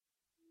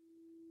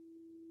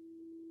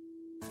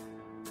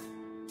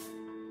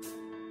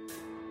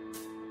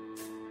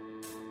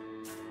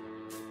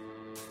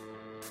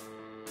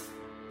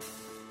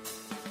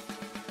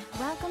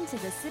Welcome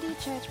to the City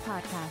Church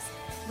Podcast.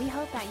 We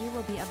hope that you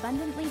will be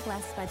abundantly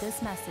blessed by this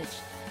message.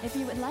 If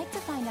you would like to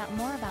find out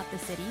more about the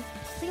city,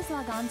 please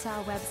log on to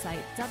our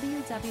website,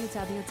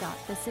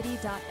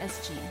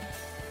 www.thecity.sg.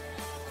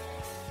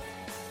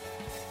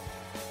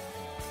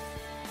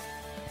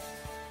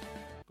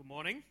 Good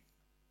morning.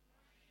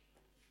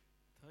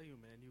 Tell you,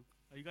 man,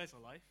 are you guys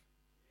alive?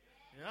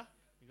 Yeah?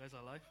 You guys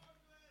are alive?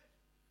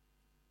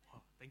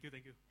 Wow, thank you.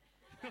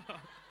 I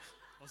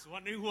was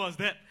wondering who was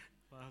that.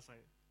 But I was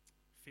like,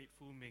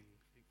 Faithful Ming.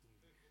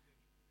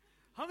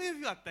 How many of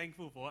you are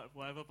thankful for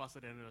whatever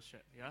Pastor Daniel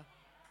shared? Yeah?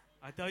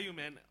 I tell you,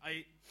 man,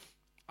 I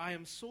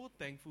am so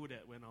thankful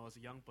that when I was a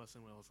young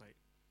person, when I was like,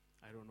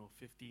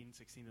 15,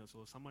 16 years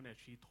old, someone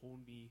actually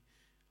told me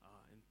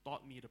and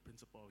taught me the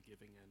principle of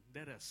giving. And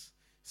that has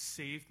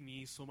saved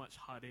me so much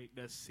heartache,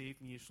 that's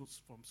saved me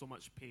from so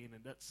much pain,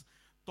 and that's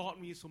taught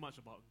me so much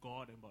about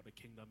God and about the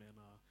kingdom. And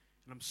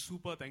I'm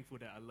super thankful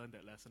that I learned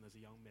that lesson as a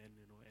young man,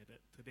 and that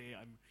today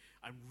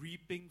I'm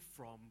reaping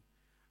from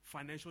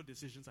financial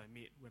decisions I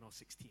made when I was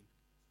 16.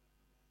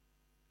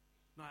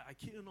 No, I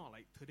kid you not,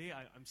 like today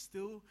I'm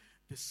still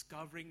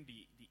discovering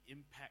the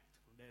impact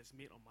that it's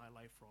made on my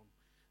life from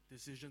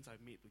decisions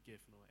I've made to give,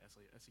 as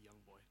a young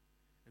boy.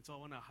 And so I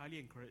want to highly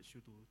encourage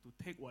you to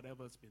take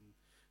whatever's been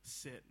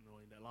said,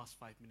 in the last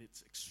 5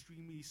 minutes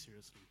extremely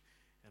seriously.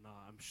 And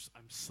I'm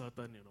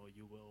certain,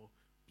 you will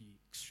be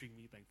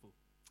extremely thankful.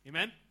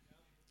 Amen?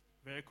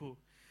 Very cool.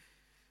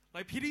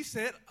 Like PD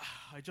said,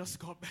 I just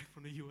got back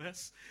from the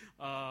US.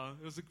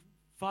 It was a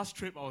fast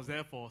trip. I was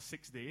there for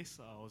 6 days.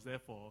 I was there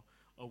for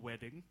a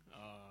wedding,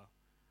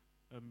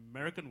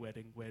 American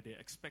wedding, where they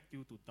expect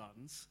you to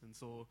dance. And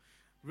so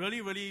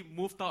really, really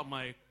moved out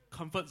my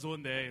comfort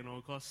zone there,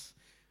 because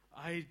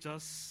I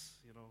just,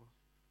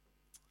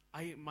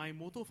 my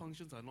motor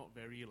functions are not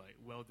very,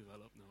 well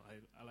developed now.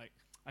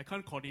 I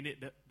can't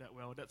coordinate that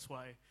well. That's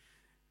why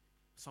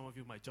some of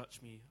you might judge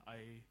me.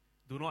 I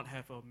do not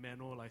have a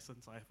manual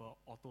license. I have an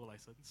auto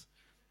license.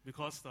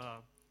 Because,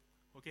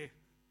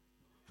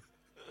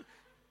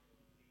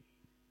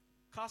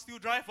 car still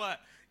drive, what?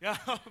 Yeah,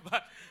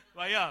 but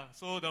yeah,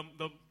 so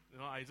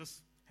I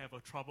just have a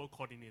trouble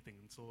coordinating.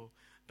 And so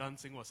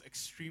dancing was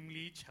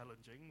extremely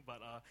challenging.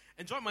 But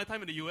enjoyed my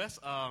time in the US.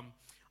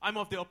 I'm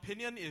of the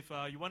opinion if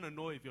you want to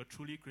know if you're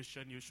truly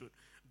Christian, you should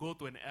go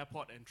to an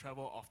airport and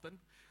travel often.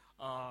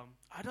 I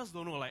just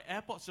don't know,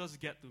 airports just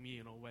get to me,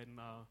 when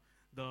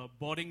the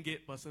boarding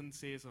gate person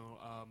says,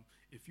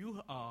 if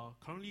you are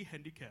currently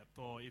handicapped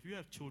or if you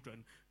have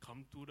children,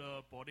 come to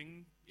the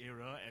boarding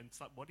area and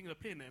start boarding the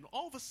plane. And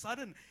all of a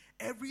sudden,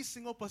 every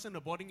single person in the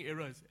boarding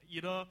area is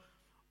either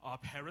our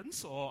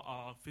parents or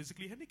are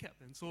physically handicapped.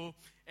 And so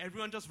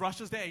everyone just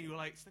rushes there and you're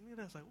standing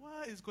there, it's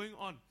what is going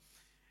on?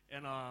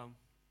 And I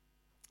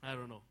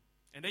don't know.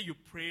 And then you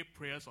pray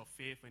prayers of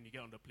faith when you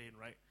get on the plane,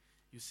 right?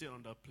 You sit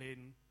on the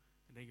plane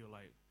and then you're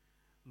like,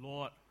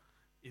 Lord,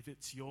 if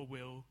it's your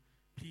will,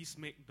 please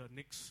make the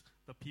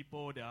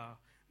people that are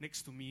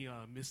next to me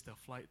miss their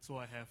flight, so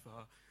I have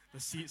the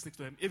seats next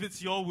to them. If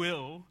it's your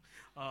will,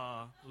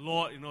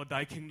 Lord,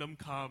 thy kingdom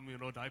come,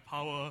 thy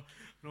power,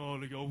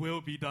 your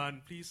will be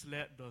done. Please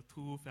let the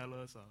two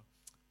fellas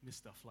miss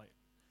their flight.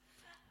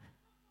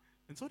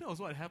 And so that was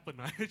what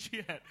happened. I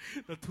actually had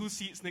the two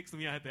seats next to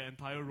me. I had the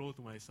entire row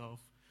to myself,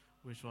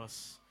 which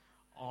was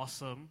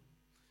awesome.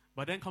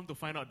 But then come to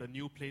find out the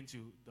new planes,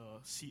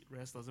 the seat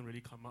rest doesn't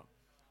really come up.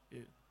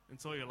 And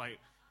so you're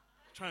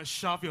trying to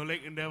shove your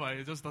leg in there, but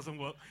it just doesn't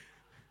work.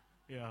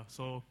 Yeah,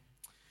 so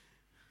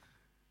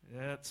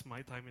that's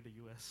my time in the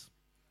US.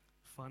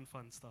 Fun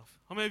stuff.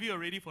 How many of you are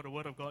ready for the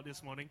Word of God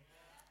this morning?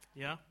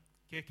 Yeah?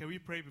 Okay, can we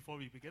pray before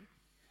we begin?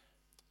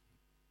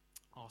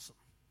 Awesome.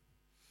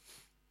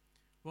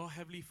 Well,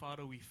 Heavenly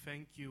Father, we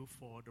thank you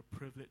for the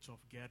privilege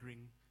of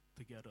gathering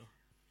together.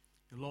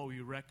 And Lord, we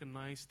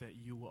recognize that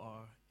you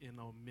are in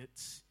our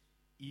midst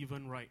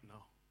even right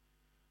now.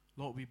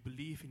 Lord, we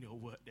believe in your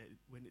word that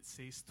when it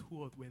says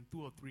when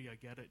two or three are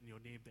gathered in your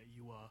name, that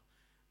you are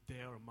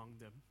there among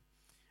them.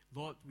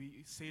 Lord,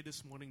 we say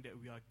this morning that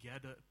we are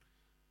gathered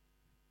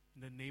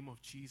in the name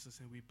of Jesus,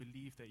 and we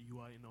believe that you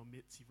are in our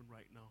midst even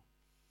right now.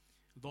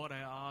 Lord,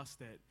 I ask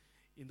that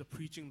in the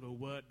preaching of the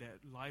word, that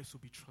lives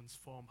will be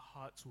transformed,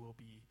 hearts will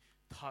be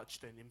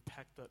touched and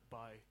impacted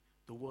by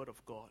the word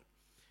of God.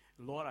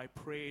 Lord, I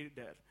pray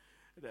that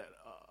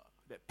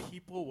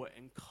people will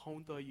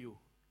encounter you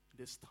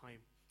this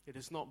time. It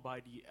is not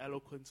by the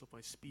eloquence of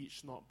my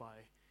speech, not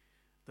by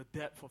the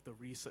depth of the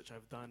research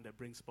I've done that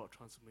brings about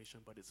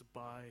transformation, but it's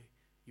by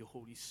your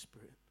Holy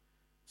Spirit.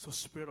 So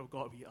Spirit of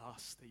God, we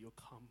ask that you'll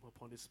come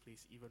upon this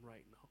place even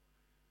right now.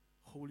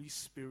 Holy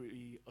Spirit,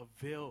 we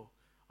avail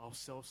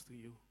ourselves to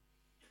you.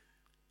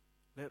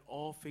 Let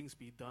all things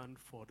be done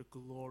for the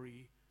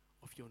glory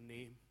of your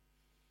name.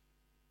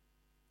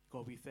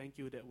 God, we thank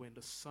you that when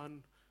the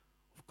Son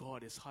of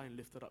God is high and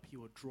lifted up, he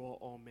will draw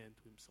all men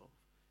to himself.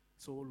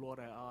 So, Lord,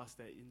 I ask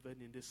that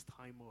even in this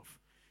time of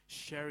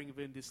sharing,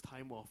 even in this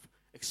time of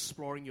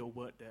exploring your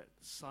word, that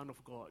Son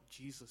of God,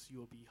 Jesus, you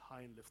will be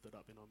high and lifted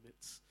up in our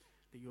midst,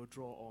 that you will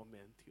draw all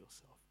men to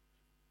yourself.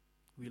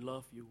 We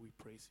love you, we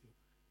praise you.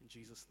 In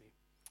Jesus'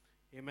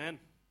 name. Amen.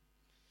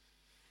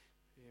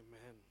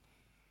 Amen.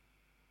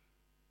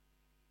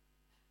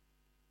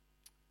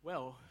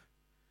 Well,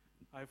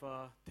 I've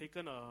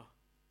taken a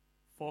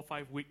 4 or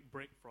 5 week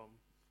break from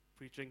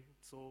preaching,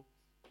 so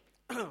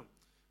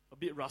a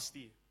bit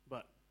rusty,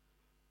 but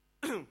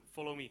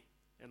follow me,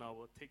 and I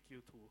will take you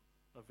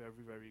to a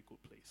very, very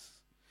good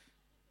place.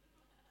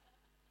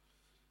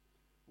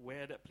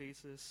 Where that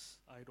place is,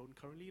 I don't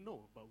currently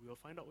know, but we will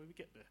find out when we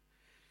get there.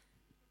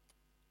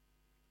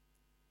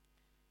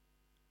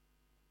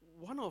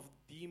 One of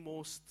the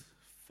most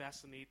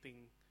fascinating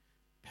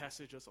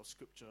passages of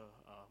Scripture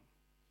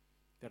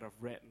that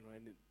I've read,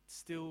 and it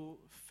still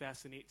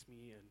fascinates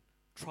me and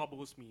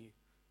troubles me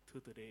to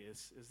today,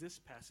 is this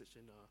passage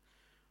in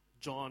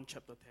John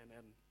chapter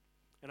 10.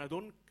 And I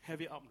don't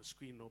have it up on the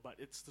screen, no, but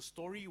it's the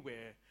story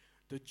where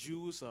the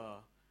Jews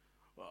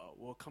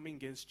were coming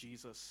against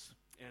Jesus,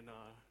 and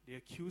they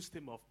accused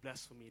him of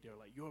blasphemy. They're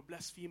like, "You're a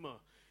blasphemer.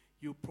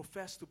 You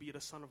profess to be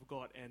the Son of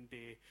God." And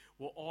they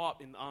were all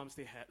up in arms.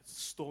 They had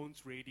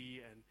stones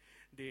ready, and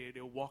they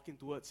were walking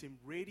towards him,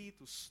 ready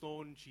to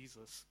stone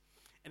Jesus.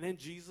 And then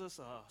Jesus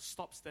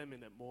stops them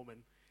in that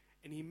moment,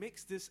 and he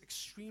makes this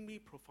extremely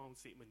profound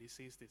statement. He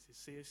says this. He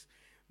says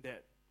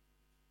that,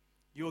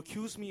 "You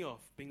accuse me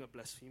of being a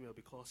blasphemer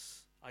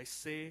because I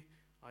say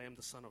I am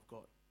the Son of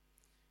God."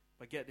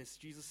 But get this,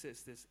 Jesus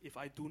says this, "If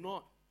I do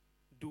not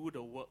do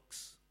the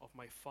works of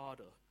my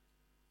Father,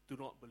 do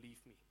not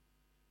believe me."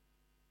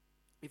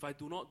 If I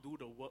do not do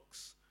the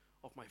works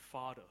of my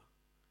Father,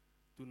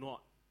 do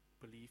not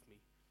believe me.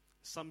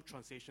 Some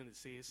translation it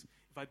says,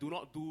 if I do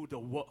not do the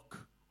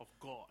work of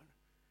God,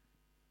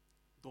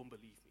 don't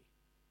believe me.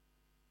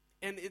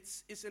 And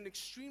it's an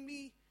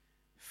extremely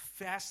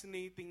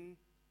fascinating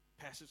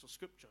passage of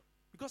Scripture.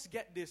 Because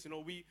get this,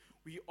 we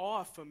all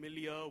are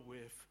familiar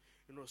with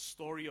the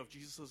story of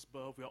Jesus'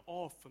 birth. We are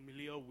all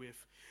familiar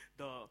with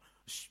the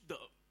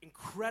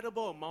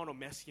incredible amount of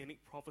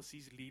messianic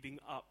prophecies leading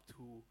up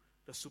to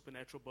the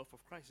supernatural birth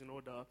of Christ.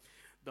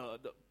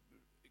 The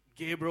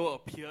Gabriel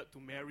appeared to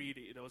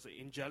Mary. There was an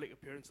angelic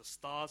appearance. The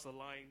stars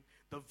aligned.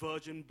 The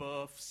virgin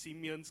birth,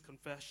 Simeon's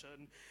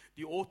confession.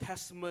 The Old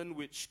Testament,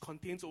 which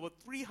contains over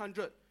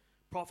 300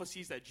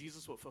 prophecies that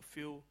Jesus would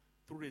fulfill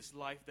through his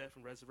life, death,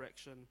 and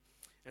resurrection.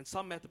 And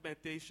some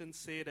mathematicians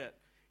say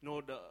that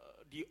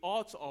the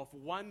odds of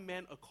one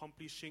man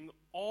accomplishing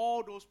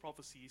all those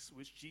prophecies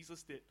which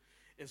Jesus did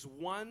is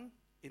 1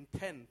 in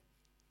 10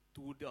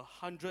 to the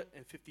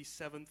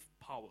 157th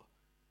power.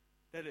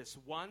 That is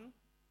 1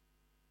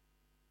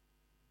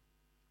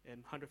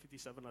 and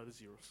 157 other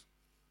zeros.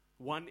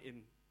 1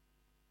 in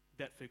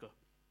that figure.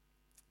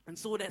 And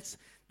so that's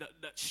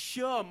the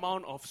sheer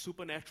amount of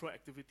supernatural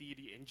activity,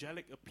 the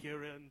angelic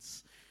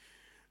appearance,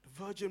 the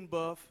virgin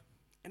birth.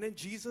 And then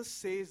Jesus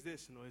says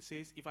this, he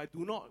says, if I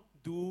do not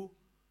do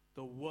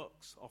the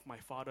works of my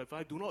Father, if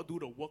I do not do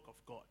the work of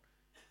God,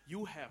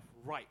 you have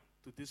right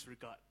to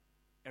disregard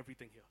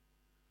everything here.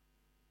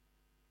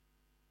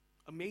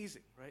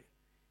 Amazing, right?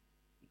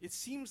 It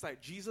seems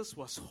like Jesus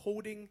was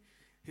holding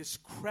his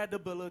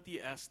credibility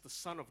as the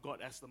Son of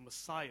God, as the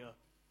Messiah,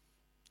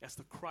 as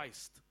the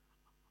Christ,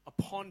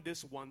 upon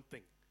this one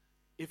thing.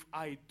 If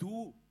I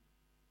do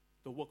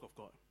the work of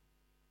God,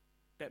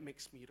 that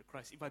makes me the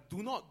Christ. If I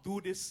do not do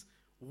this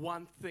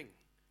one thing,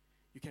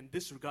 you can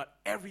disregard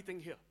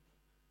everything here.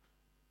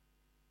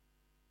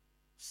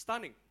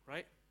 Stunning,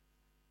 right?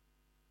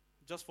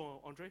 Just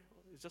for Andre?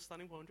 It's just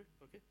stunning for Andre?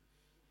 Okay.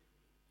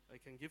 I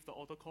can give the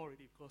altar call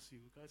already because you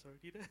guys are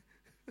already there.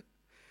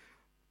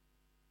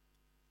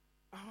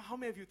 How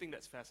many of you think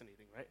that's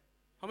fascinating, right?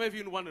 How many of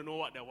you want to know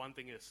what that one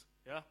thing is?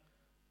 Yeah?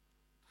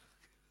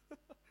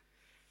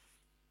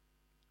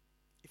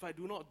 If I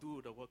do not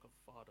do the work of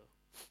Father,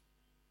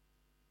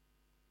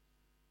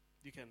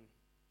 you can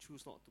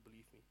choose not to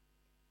believe me.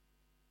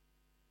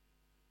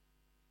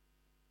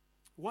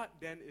 What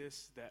then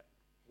is that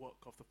work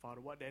of the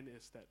Father? What then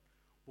is that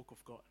work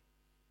of God?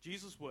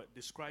 Jesus would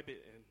describe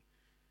it in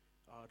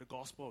the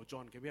Gospel of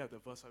John. Can we have the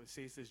verse? It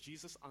says this.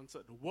 Jesus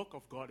answered, the work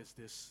of God is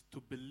this,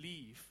 to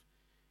believe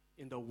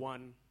in the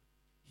one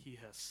he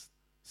has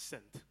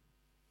sent.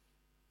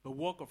 The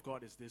work of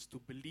God is this, to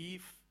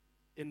believe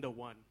in the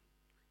one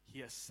he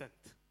has sent.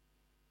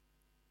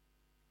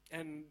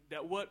 And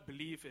that word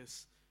believe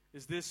is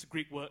this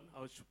Greek word.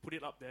 I'll put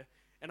it up there.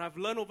 And I've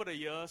learned over the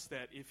years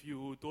that if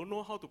you don't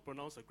know how to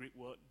pronounce a Greek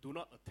word, do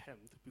not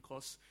attempt,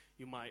 because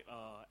you might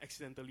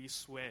accidentally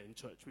swear in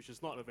church, which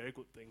is not a very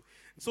good thing.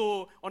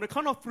 So on the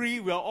count of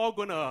 3, we are all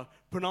going to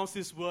pronounce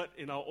this word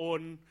in our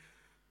own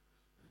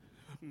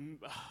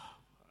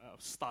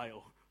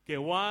style. Okay,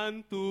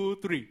 1, 2,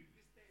 3.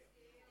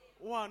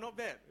 Wow, not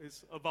bad.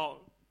 It's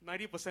about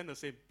 90% the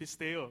same.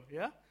 Pisteo,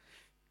 yeah?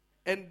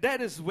 And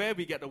that is where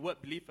we get the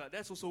word belief.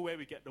 That's also where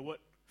we get the word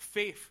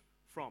faith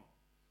from,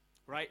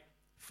 right?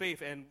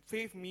 Faith. And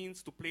faith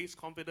means to place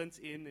confidence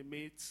in. It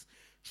means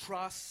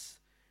trust,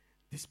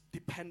 this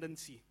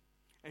dependency.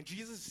 And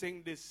Jesus is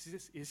saying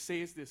this. He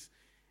says this.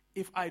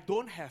 If I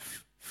don't have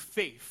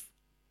faith,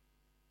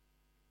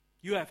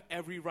 you have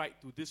every right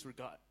to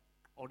disregard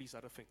all these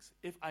other things.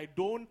 If I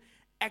don't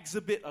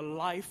exhibit a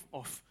life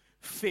of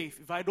faith,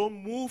 if I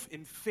don't move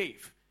in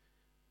faith,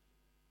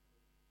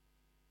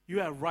 you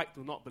have right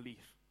to not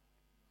believe.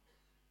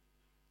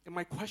 And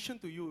my question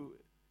to you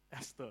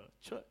as the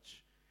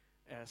church,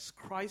 as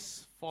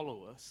Christ's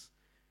followers,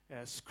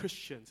 as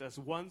Christians, as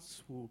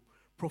ones who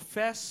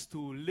profess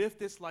to live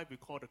this life we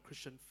call the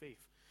Christian faith,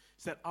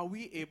 is that are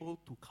we able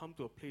to come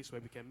to a place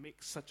where we can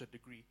make such a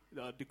decree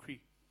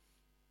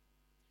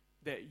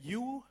that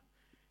you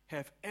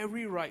have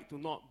every right to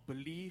not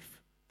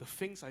believe the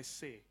things I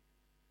say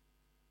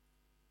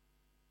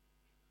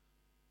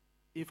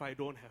if I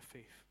don't have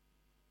faith.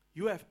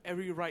 You have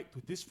every right to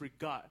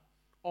disregard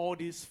all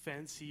this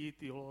fancy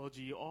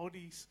theology, all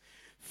these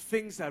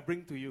things that I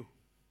bring to you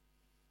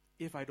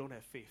if I don't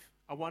have faith.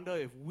 I wonder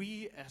if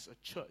we as a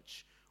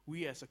church,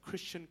 we as a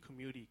Christian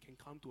community can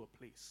come to a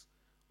place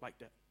like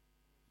that.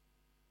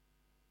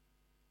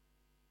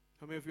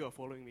 How many of you are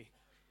following me?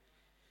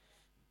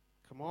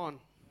 Come on.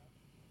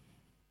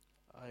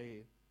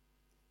 I'm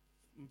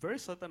very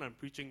certain I'm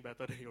preaching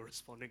better than you're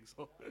responding,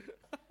 so.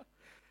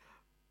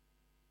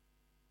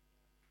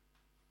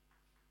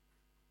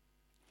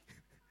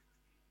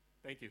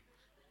 Thank you.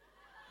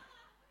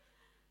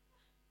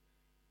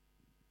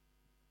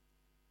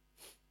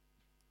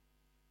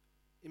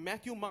 In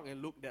Matthew, Mark,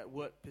 and Luke, that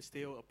word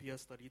pisteo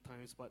appears 30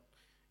 times, but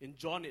in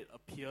John it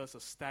appears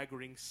a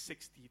staggering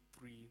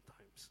 63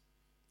 times.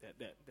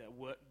 That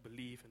word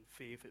believe and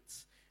faith,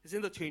 it's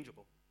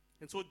interchangeable.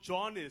 And so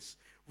John is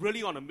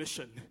really on a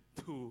mission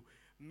to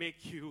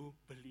make you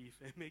believe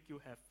and make you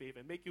have faith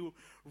and make you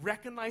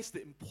recognize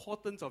the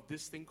importance of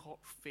this thing called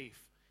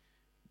faith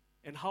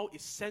and how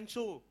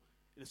essential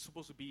it is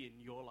supposed to be in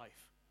your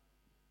life.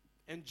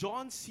 And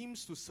John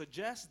seems to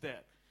suggest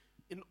that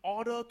in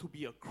order to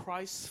be a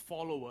Christ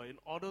follower, in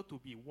order to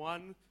be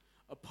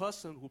a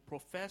person who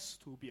professes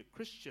to be a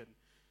Christian,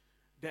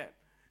 that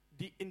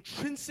the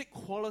intrinsic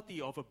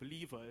quality of a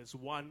believer is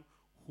one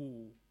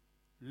who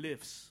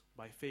lives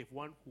by faith,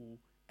 one who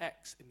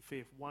acts in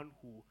faith, one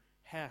who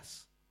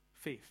has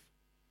faith.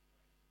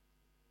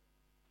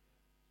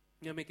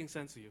 Yeah, making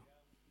sense to you?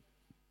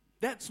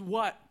 That's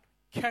what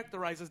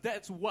characterizes,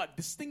 that's what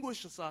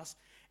distinguishes us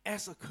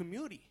as a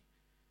community,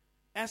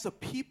 as a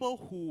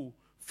people who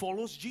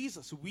follows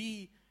Jesus.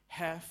 We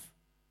have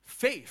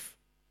faith.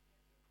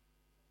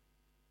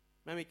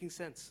 Am I making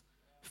sense?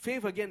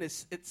 Faith, again,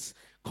 is it's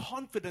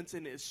confidence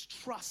in it, it's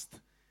trust,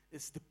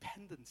 it's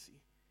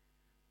dependency.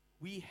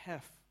 We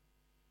have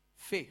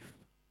faith.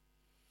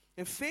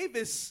 And faith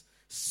is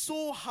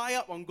so high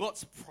up on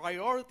God's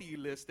priority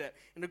list that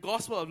in the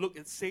Gospel of Luke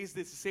it says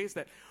this. It says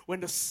that when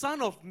the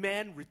Son of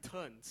Man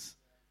returns,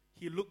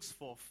 he looks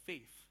for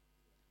faith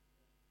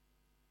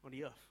on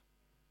the earth.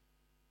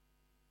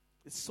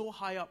 It's so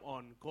high up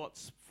on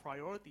God's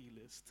priority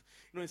list.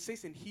 You know, it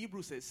says in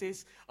Hebrews, it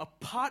says,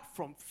 apart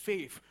from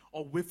faith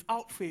or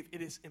without faith,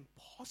 it is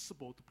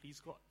impossible to please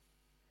God.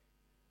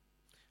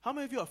 How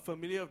many of you are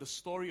familiar with the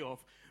story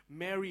of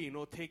Mary,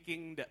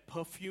 taking that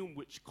perfume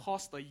which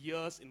cost a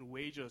year's in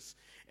wages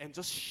and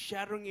just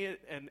shattering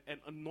it and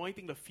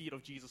anointing the feet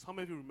of Jesus? How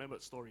many of you remember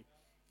that story?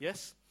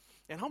 Yes?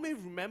 And how many of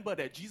you remember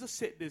that Jesus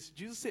said this?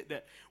 Jesus said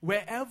that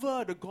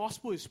wherever the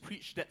gospel is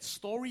preached, that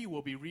story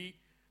will be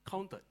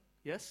recounted.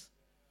 Yes?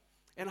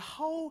 And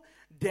how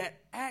that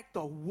act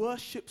of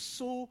worship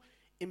so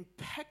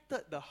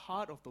impacted the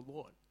heart of the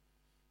Lord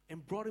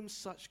and brought him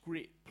such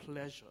great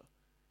pleasure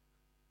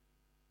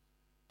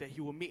that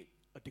he will make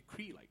a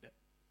decree like that.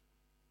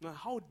 Now,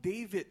 how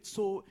David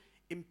so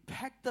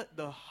impacted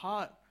the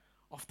heart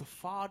of the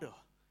Father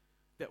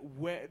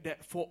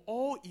that for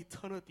all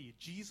eternity,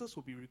 Jesus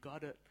will be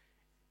regarded,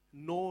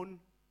 known,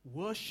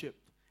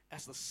 worshipped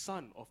as the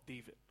Son of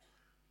David.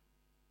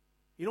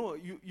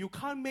 You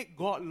can't make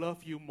God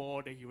love you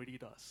more than he already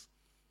does.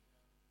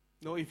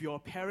 If you're a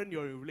parent,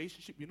 you're in a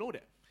relationship, you know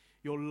that.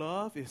 Your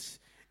love is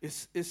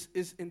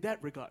in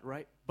that regard,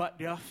 right? But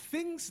there are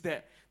things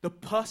that the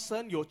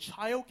person, your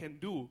child, can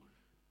do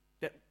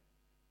that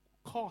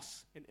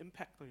cause an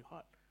impact on your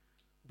heart,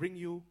 bring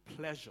you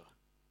pleasure,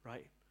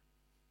 right?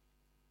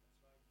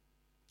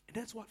 And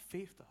that's what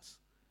faith does.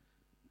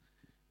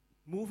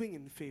 Moving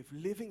in faith,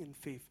 living in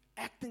faith,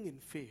 acting in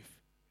faith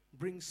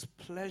brings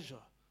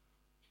pleasure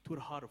to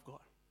the heart of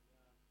God.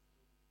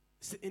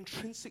 It's the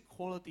intrinsic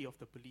quality of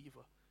the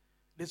believer.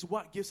 It's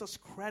what gives us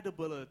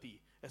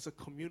credibility as a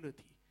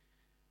community.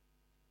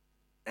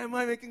 Am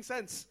I making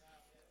sense?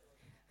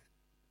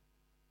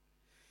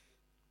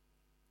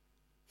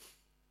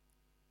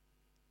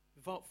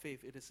 Without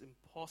faith, it is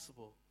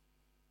impossible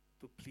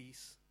to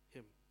please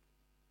him.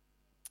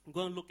 I'm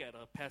going to look at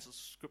a passage of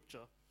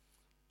scripture.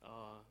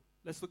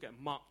 Let's look at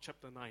Mark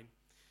chapter 9.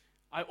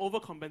 I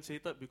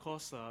overcompensated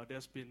because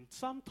there's been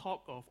some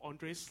talk of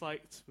Andre's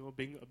slides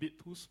being a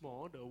bit too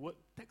small, the word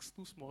text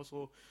too small,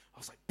 so I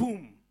was like,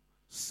 boom,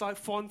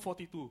 font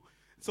 42.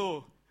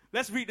 So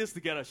let's read this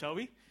together, shall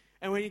we?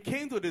 And when he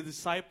came to the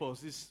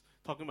disciples, these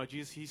talking about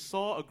Jesus, he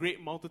saw a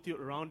great multitude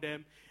around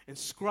them and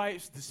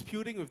scribes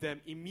disputing with them.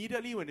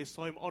 Immediately when they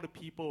saw him, all the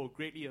people were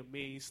greatly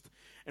amazed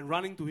and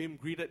running to him,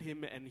 greeted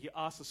him, and he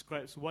asked the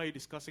scribes, why are you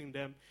discussing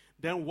them?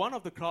 Then one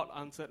of the crowd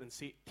answered and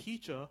said,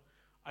 Teacher,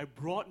 I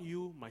brought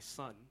you my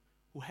son,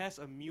 who has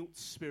a mute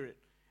spirit,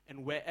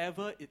 and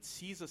wherever it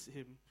seizes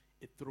him,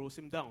 it throws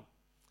him down.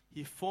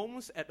 He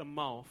foams at the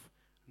mouth,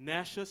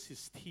 gnashes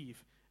his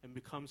teeth, and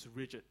becomes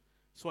rigid.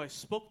 So I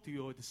spoke to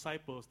your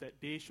disciples that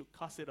they should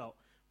cast it out,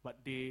 but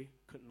they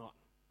could not.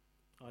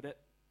 That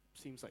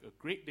seems like a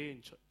great day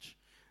in church.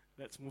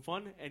 Let's move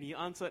on. And he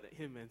answered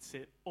him and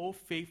said, O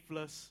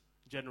faithless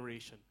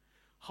generation,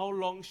 how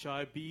long shall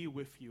I be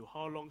with you?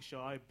 How long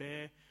shall I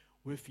bear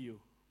with you?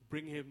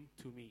 Bring him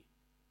to me.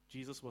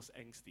 Jesus was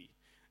angsty.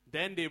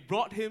 Then they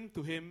brought him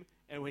to him,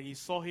 and when he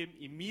saw him,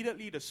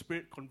 immediately the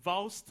spirit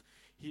convulsed,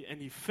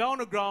 and he fell on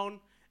the ground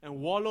and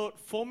wallowed,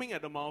 foaming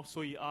at the mouth.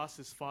 So he asked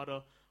his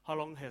father, how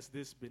long has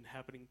this been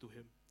happening to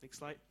him? Next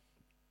slide.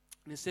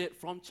 And he said,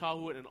 from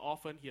childhood and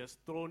often he has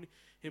thrown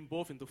him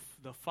both into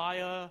the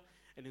fire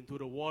and into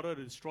the water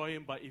to destroy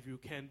him. But if you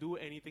can do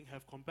anything,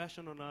 have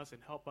compassion on us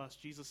and help us.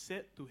 Jesus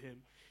said to him,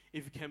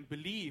 if you can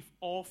believe,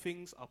 all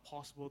things are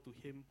possible to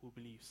him who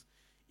believes.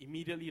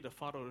 Immediately the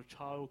father of the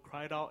child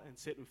cried out and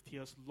said with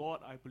tears,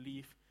 Lord, I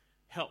believe,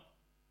 help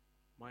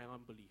my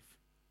unbelief.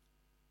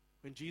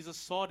 When Jesus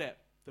saw that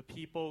the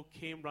people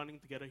came running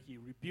together, he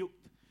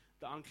rebuked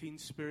the unclean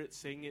spirit,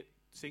 saying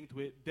to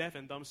it, deaf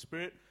and dumb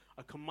spirit,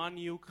 I command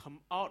you, come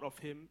out of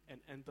him and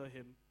enter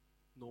him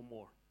no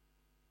more.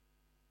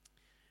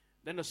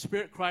 Then the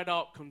spirit cried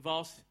out,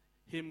 convulsed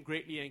him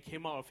greatly, and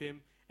came out of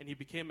him, and he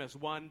became as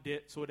one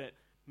dead, so that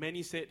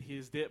many said he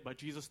is dead. But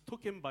Jesus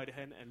took him by the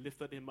hand and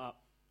lifted him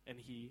up, and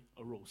he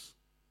arose.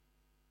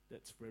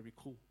 That's very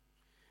cool.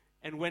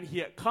 And when he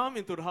had come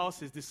into the house,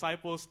 his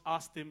disciples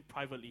asked him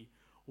privately,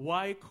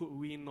 why could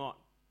we not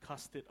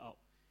cast it out?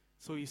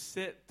 So he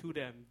said to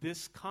them,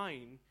 this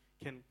kind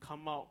can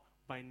come out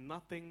by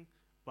nothing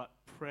but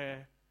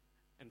prayer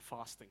and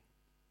fasting.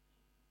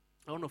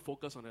 I want to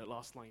focus on that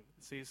last line.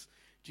 It says,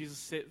 Jesus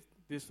said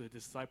this to the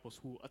disciples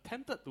who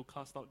attempted to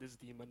cast out this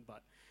demon,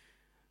 but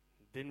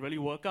didn't really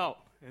work out.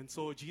 And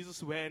so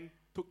Jesus went,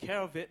 took care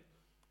of it,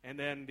 and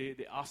then they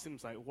asked him,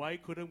 like, why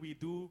couldn't we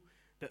do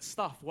that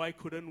stuff? Why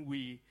couldn't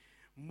we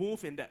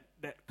move in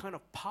that kind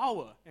of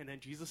power? And then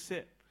Jesus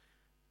said,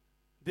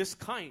 this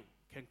kind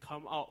can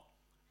come out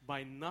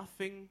by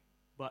nothing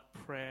but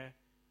prayer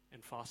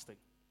and fasting.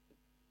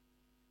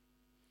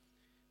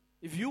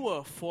 If you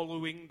were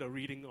following the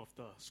reading of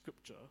the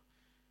scripture,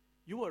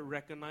 you would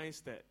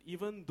recognize that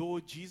even though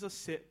Jesus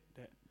said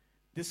that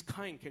this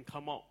kind can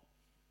come out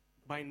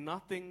by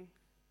nothing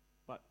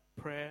but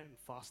prayer and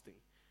fasting,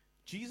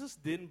 Jesus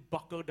didn't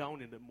buckle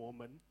down in the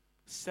moment,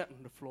 sat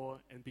on the floor,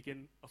 and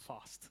begin a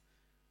fast.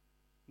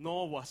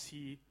 Nor was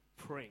he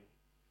praying.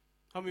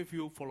 How many of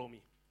you follow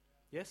me?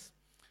 Yes?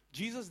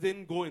 Jesus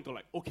didn't go into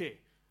like, okay,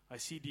 I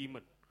see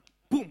demon.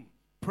 Boom!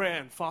 Prayer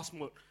and fast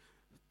mode.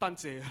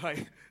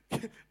 Like,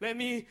 let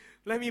me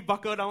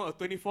buckle down a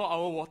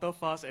 24-hour water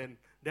fast, and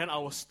then I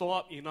will store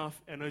up enough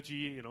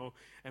energy,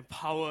 and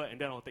power, and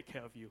then I'll take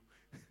care of you.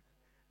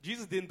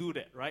 Jesus didn't do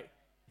that, right?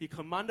 He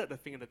commanded the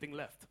thing, and the thing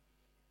left.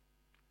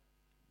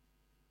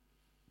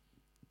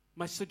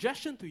 My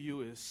suggestion to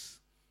you is,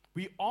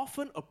 we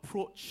often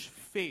approach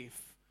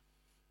faith,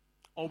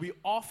 or we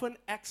often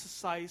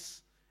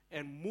exercise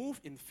and move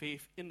in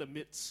faith in the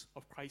midst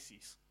of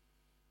crises.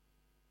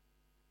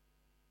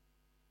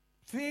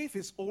 Faith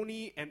is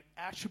only an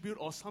attribute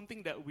or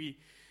something that we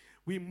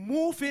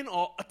move in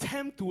or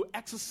attempt to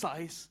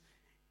exercise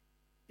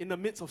in the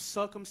midst of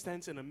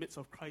circumstance, in the midst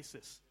of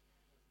crisis.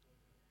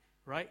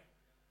 Right?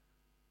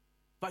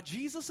 But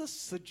Jesus'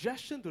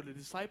 suggestion to the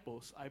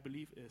disciples, I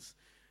believe, is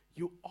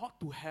you ought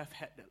to have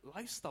had that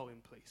lifestyle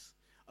in place.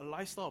 A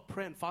lifestyle of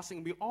prayer and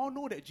fasting. We all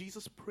know that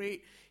Jesus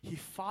prayed, he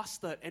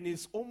fasted, and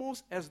it's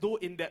almost as though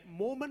in that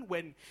moment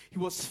when he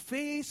was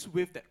faced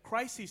with that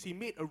crisis, he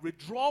made a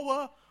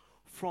withdrawal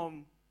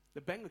from the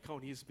bank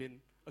account he's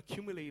been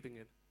accumulating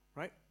in,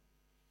 right?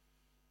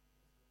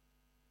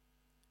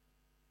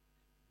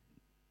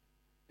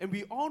 And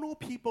we all know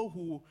people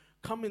who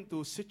come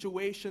into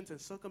situations and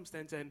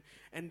circumstances,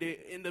 and they,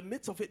 in the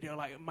midst of it, they're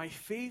like, my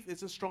faith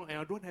isn't strong, and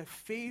I don't have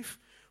faith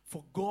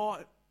for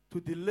God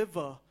to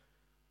deliver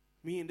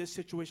me in this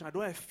situation. I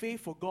don't have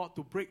faith for God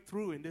to break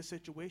through in this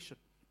situation.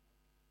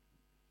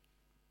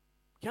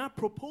 Can I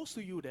propose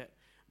to you that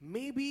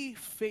maybe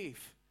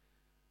faith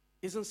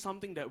isn't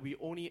something that we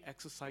only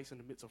exercise in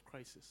the midst of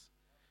crisis?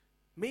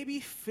 Maybe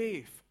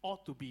faith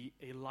ought to be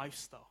a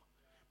lifestyle.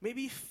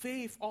 Maybe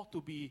faith ought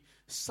to be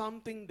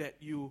something that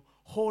you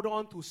hold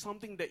on to,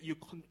 something that you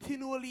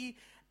continually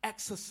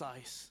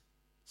exercise,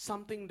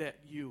 something that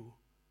you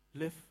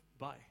live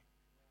by.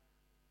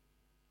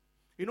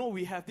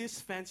 We have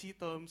this fancy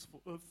term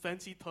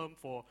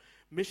for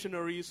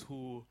missionaries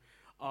who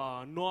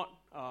are not,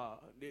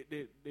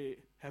 they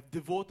have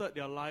devoted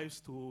their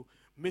lives to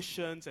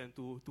missions and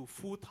to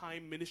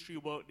full-time ministry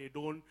work. They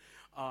don't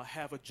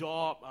have a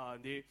job.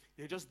 They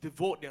just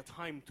devote their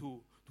time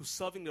to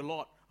serving the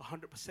Lord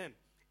 100%.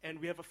 And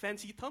we have a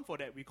fancy term for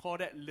that. We call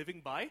that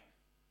living by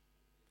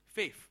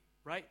faith,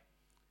 right?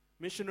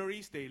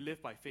 Missionaries, they live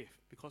by faith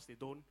because they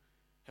don't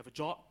have a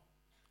job,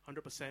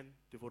 100%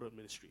 devoted to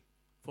ministry.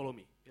 Follow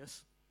me,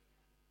 yes?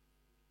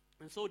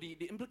 And so the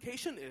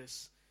implication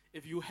is,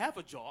 if you have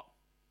a job,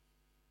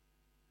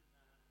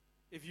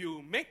 if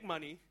you make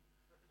money,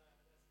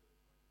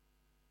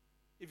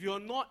 if you're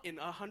not in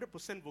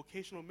 100%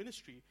 vocational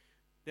ministry,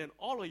 then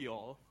all of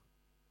y'all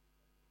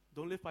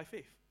don't live by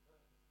faith.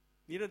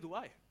 Neither do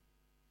I.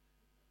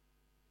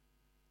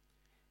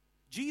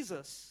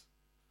 Jesus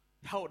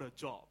held a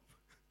job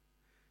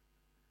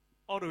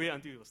all the way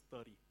until he was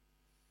 30.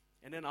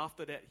 And then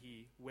after that,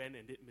 he went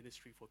and did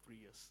ministry for 3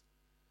 years.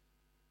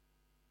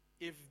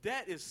 If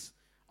that is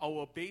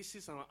our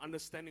basis and our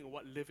understanding of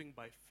what living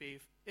by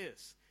faith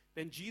is,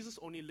 then Jesus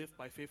only lived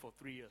by faith for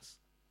 3 years.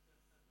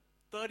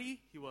 30,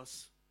 he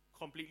was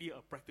completely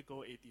a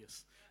practical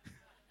atheist.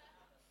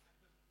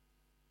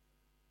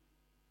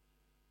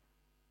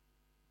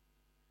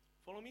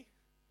 Follow me?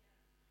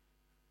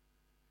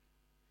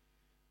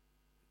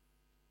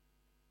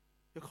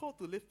 You're called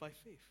to live by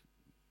faith.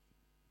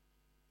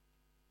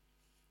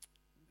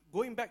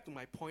 Going back to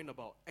my point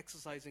about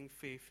exercising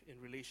faith in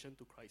relation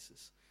to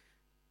crisis,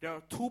 there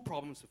are two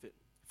problems with it.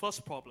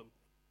 First problem,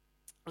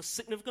 a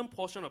significant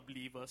portion of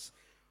believers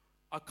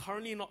are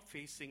currently not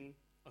facing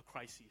a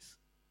crisis,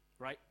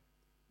 right?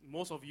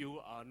 Most of you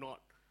are not,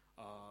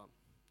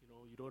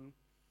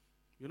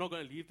 you're not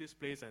going to leave this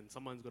place and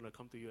someone's going to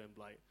come to you and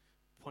like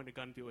point a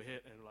gun to your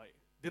head and like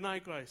deny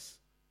Christ.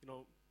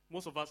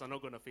 Most of us are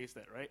not going to face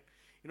that, right?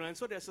 And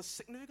so there's a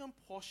significant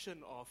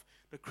portion of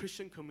the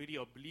Christian community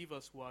of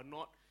believers who are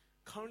not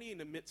currently in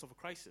the midst of a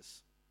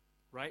crisis,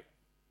 right?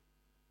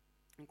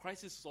 And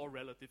crisis is all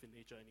relative in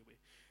nature anyway.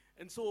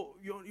 And so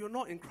you're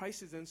not in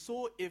crisis. And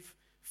so if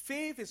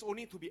faith is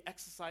only to be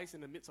exercised in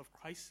the midst of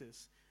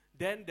crisis,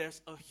 then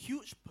there's a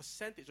huge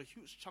percentage, a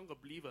huge chunk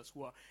of believers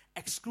who are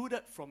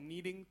excluded from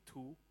needing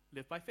to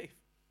live by faith.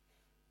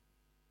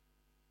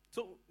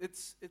 So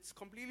it's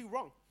completely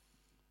wrong.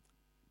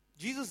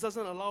 Jesus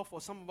doesn't allow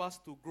for some of us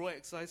to grow and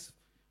exercise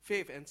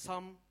faith and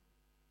some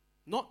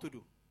not to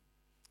do.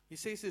 He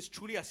says this,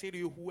 truly I say to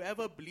you,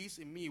 whoever believes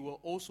in me will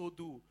also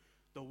do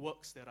the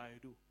works that I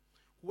do.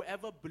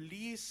 Whoever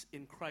believes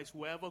in Christ,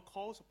 whoever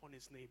calls upon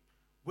his name,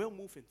 will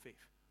move in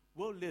faith,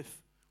 will live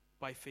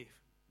by faith.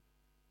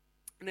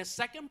 And the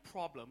second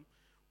problem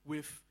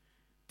with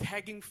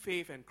tagging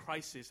faith and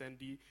crisis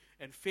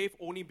and faith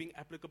only being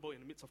applicable in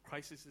the midst of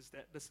crisis is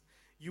that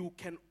you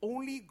can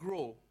only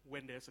grow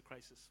when there's a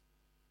crisis.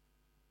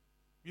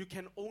 You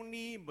can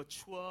only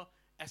mature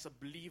as a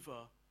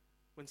believer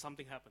when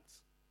something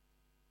happens.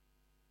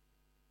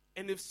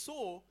 And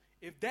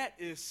if that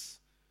is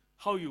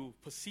how you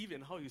perceive it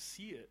and how you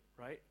see it,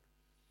 right?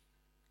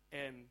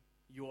 And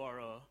you are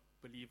a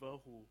believer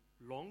who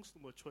longs to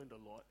mature in the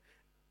Lord,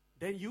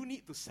 then you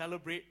need to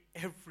celebrate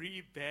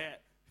every bad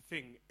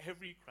thing,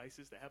 every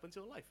crisis that happens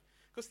in your life.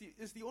 Because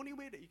it's the only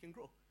way that you can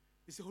grow.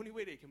 It's the only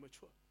way that you can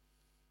mature.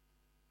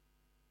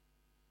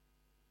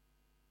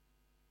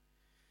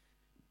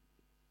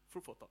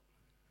 Food for thought.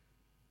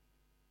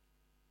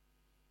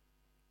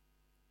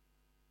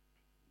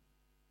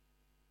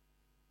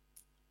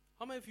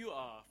 How many of you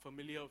are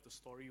familiar with the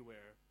story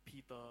where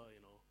Peter,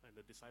 and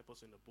the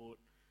disciples in the boat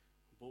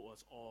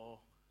was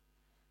all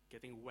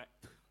getting wet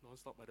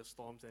non-stop by the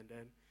storms, and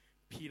then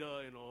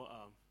Peter,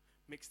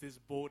 makes this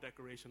bold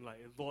declaration like,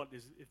 Lord,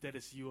 if that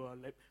is you,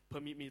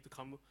 permit me to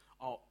come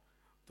out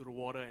to the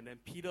water. And then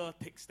Peter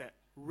takes that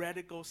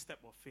radical step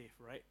of faith,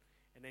 right?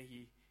 And then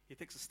he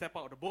takes a step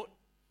out of the boat,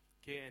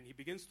 okay, and he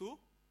begins to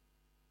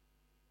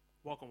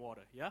walk on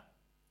water, yeah?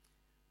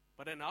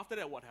 But then after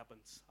that, what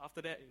happens?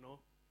 After that,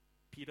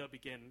 Peter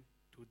began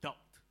to doubt,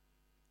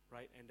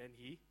 right? And then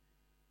he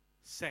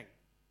sank.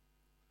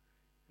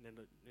 And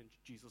then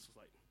Jesus was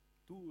like,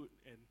 dude,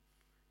 and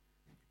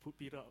he put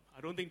Peter up.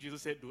 I don't think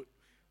Jesus said dude.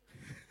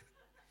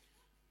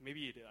 Maybe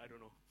he did, I don't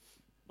know.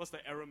 What's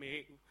the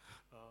Aramaic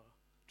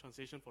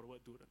translation for the word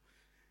dude?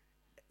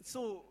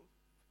 So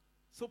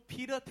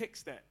Peter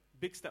takes that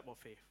big step of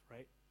faith,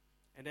 right?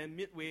 And then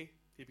midway,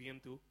 he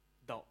began to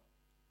doubt.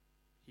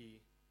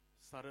 He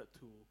started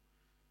to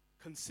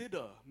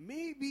consider,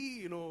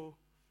 maybe,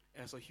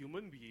 as a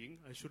human being,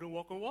 I shouldn't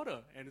walk on water.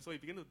 And so he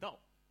began to doubt,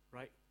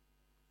 right?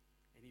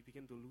 And he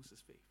began to lose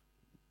his faith.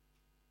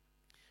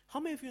 How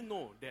many of you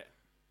know that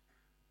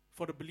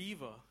for the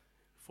believer,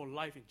 for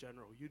life in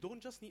general, you don't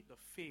just need the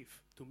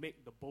faith to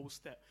make the bold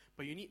step,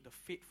 but you need the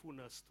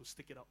faithfulness to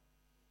stick it out.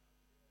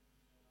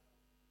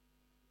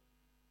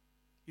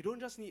 You don't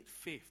just need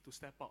faith to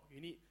step out.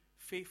 You need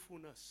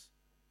faithfulness.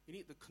 You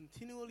need to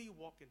continually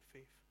walk in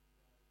faith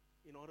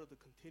in order to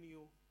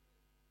continue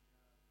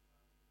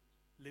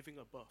living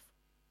above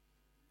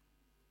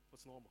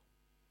what's normal,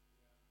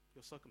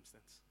 your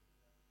circumstance.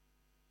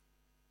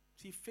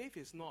 See, faith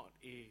is not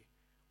a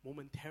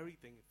momentary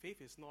thing.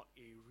 Faith is not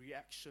a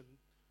reaction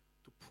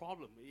to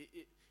problem.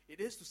 It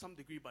is to some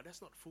degree, but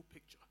that's not the full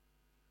picture.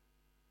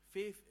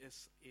 Faith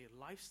is a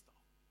lifestyle.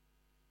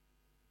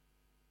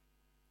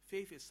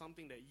 Faith is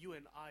something that you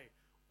and I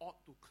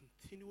ought to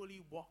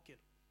continually walk in.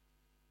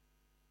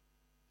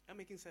 Am I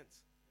making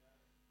sense?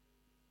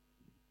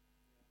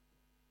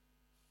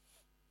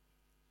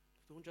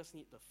 You don't just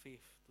need the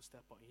faith to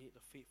step out, you need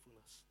the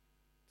faithfulness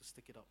to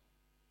stick it out.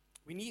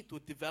 We need to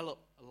develop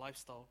a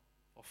lifestyle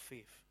of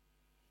faith.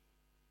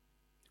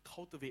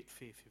 Cultivate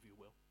faith, if you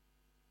will.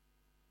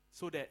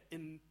 So that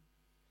in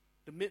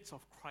the midst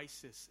of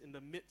crisis, in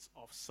the midst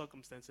of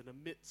circumstance, in the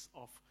midst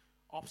of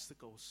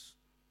obstacles,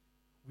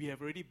 we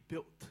have already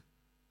built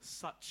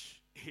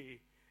such a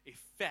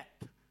fat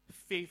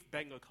faith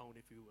bank account,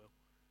 if you will.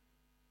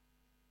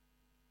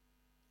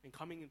 And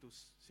coming into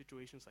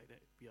situations like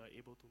that, we are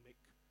able to make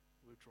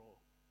withdrawal.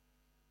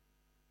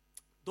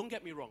 Don't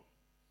get me wrong.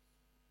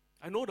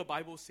 I know the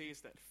Bible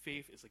says that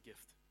faith is a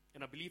gift,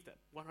 and I believe that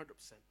 100%.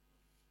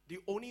 The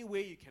only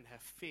way you can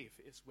have faith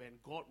is when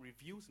God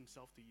reveals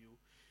himself to you,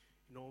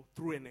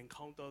 through an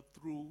encounter,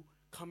 through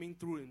coming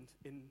through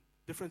in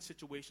different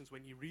situations.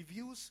 When he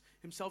reveals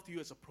himself to you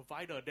as a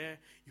provider, there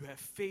you have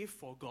faith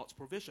for God's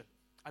provision.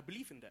 I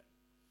believe in that.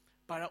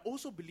 But I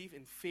also believe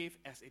in faith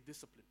as a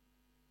discipline.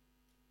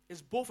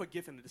 It's both a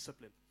gift and a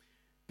discipline.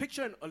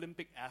 Picture an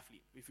Olympic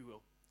athlete, if you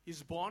will.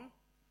 He's born,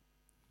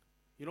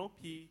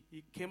 he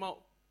came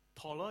out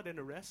taller than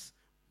the rest,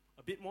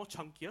 a bit more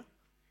chunkier,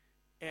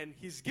 and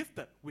he's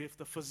gifted with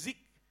the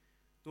physique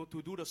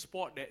to do the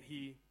sport that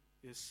he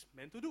is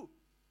meant to do.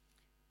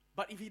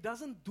 But if he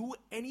doesn't do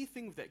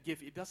anything with that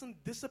gift, he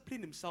doesn't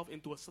discipline himself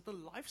into a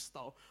certain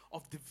lifestyle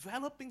of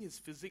developing his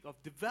physique,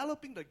 of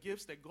developing the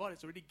gifts that God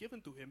has already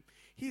given to him,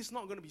 he is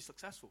not going to be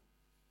successful.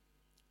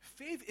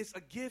 Faith is a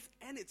gift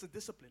and it's a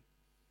discipline.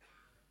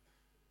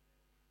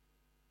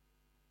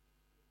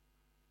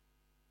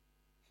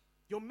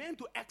 You're meant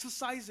to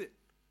exercise it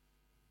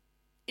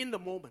in the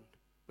moment,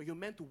 but you're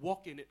meant to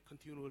walk in it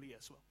continually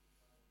as well.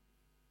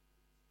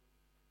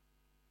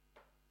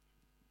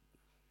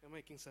 Am I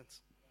making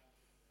sense?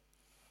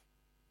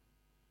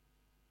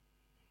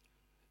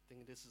 I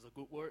think this is a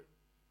good word.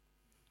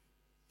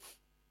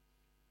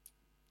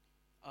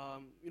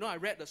 I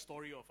read the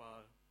story of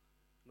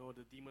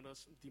the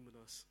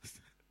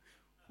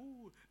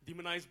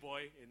demonized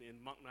boy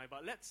in Mark 9.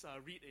 But let's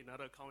read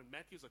another account,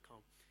 Matthew's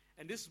account.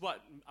 And this is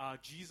what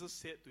Jesus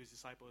said to his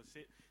disciples. He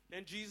said,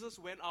 then Jesus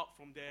went out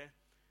from there,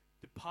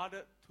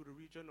 departed to the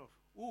region of...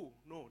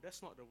 no,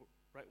 that's not the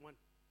right one.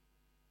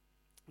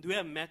 Do we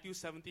have Matthew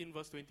 17,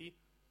 verse 20?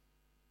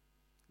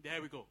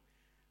 There we go.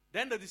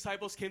 Then the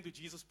disciples came to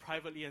Jesus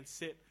privately and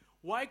said,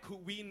 why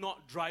could we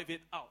not drive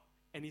it out?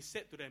 And he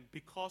said to them,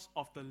 because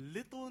of the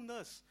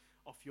littleness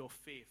of your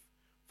faith.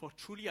 For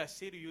truly I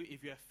say to you,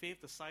 if you have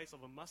faith the size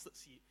of a mustard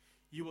seed,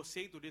 you will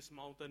say to this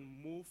mountain,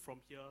 move from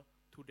here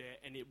to there,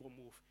 and it will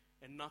move.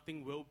 And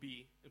nothing will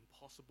be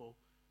impossible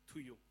to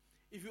you.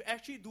 If you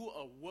actually do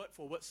a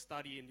word-for-word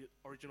study in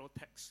the original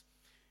text,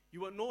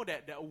 you will know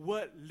that that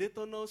word,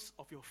 littleness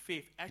of your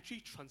faith, actually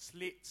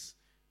translates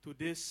to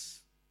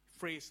this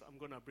phrase I'm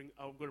going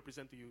to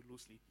present to you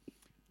loosely.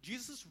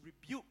 Jesus'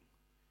 rebuke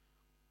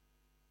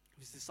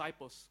his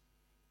disciples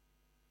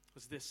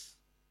was this: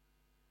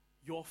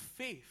 your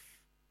faith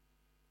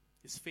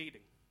is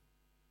fading,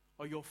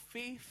 or your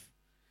faith.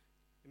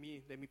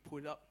 Let me pull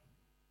it up.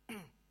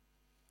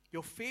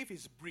 Your faith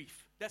is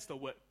brief. That's the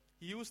word.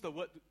 He used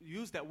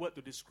that word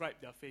to describe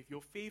their faith.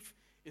 Your faith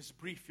is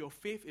brief. Your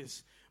faith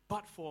is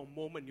but for a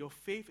moment. Your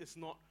faith is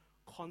not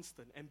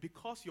constant. And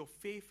because your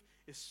faith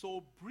is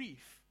so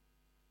brief,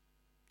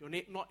 you're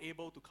not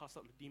able to cast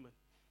out the demon.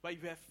 But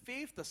if you have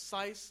faith the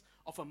size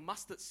of a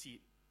mustard seed,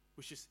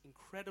 which is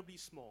incredibly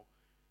small,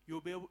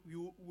 you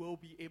will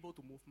be able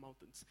to move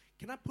mountains.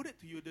 Can I put it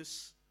to you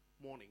this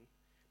morning?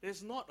 It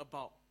is not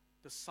about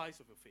the size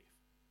of your faith.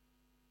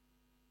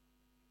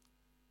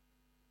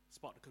 It's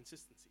about the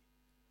consistency.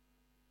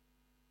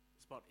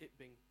 It's about it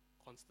being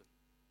constant.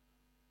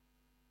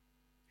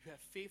 If you have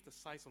faith the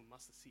size of a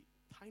mustard seed,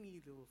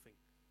 tiny little thing,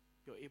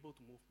 you're able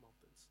to move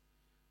mountains.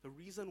 The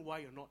reason why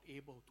you're not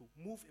able to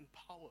move in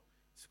power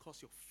is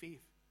because your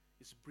faith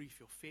is brief.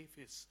 Your faith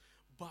is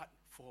but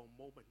for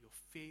a moment. Your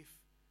faith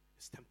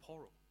is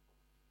temporal.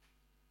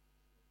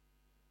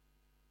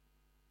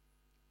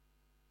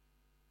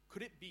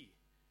 Could it be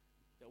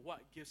that what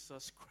gives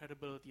us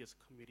credibility as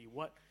a community,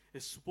 what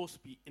is supposed to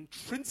be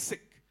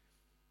intrinsic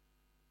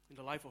in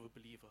the life of a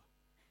believer,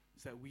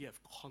 is that we have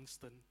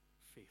constant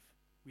faith.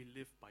 We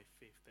live by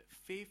faith. That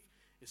faith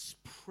is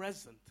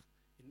present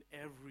in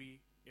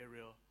every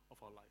area of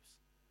our lives.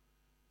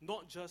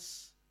 Not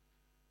just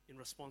in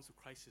response to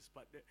crisis,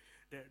 but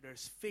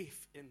there's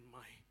faith in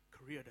my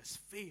career. There's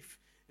faith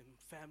in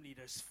family.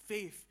 There's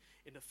faith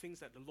in the things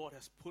that the Lord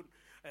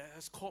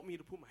has called me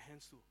to put my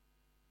hands to.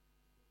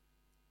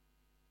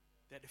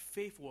 That the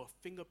faith will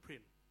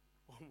fingerprint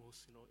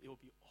almost, it will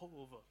be all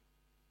over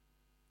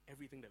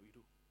everything that we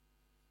do.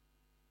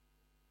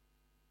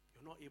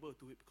 You're not able to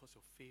do it because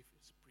your faith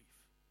is brief.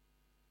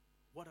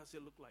 What does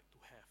it look like to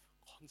have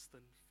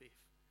constant faith?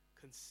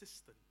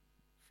 Consistent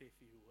faith,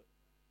 if you would.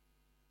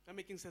 Am I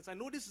making sense? I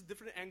know this is a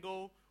different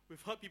angle.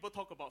 We've heard people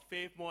talk about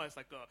faith more as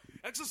like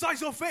a exercise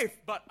your faith.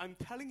 But I'm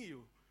telling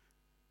you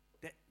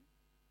that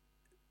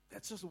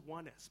that's just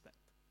one aspect.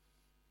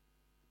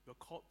 You're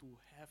called to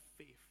have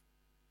faith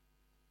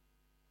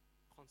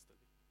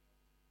constantly.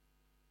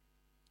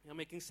 Am I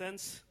making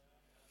sense?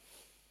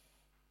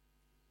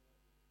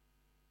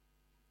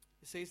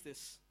 It says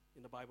this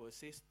in the Bible. It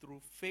says,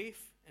 through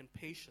faith and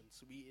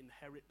patience, we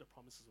inherit the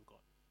promises of God.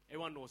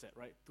 Everyone knows that,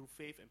 right? Through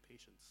faith and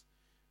patience.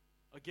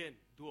 Again,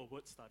 do a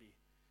word study.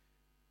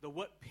 The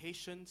word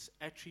patience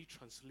actually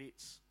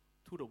translates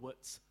to the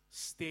words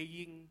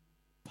staying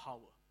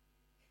power.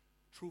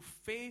 Through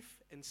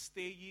faith and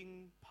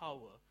staying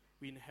power,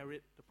 we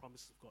inherit the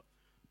promises of God.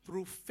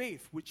 Through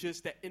faith, which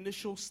is that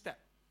initial step.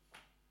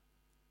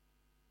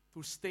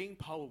 Through staying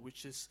power,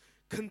 which is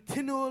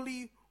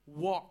continually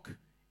walk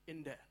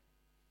in that,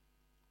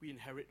 we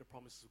inherit the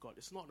promises of God.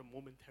 It's not a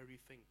momentary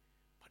thing,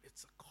 but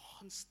it's a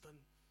constant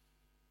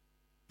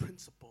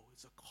principle.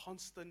 It's a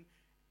constant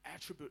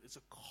attribute. It's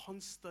a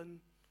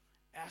constant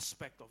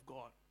aspect of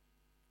God,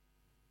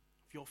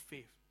 of your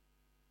faith.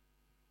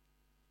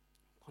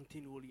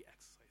 Continually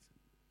exercise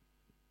it.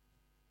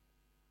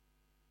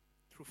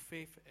 Through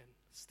faith and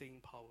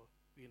staying power,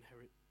 we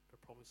inherit the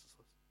promises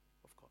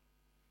of God.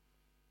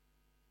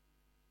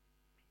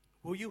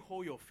 Will you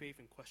hold your faith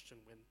in question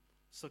when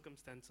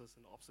circumstances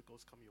and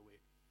obstacles come your way?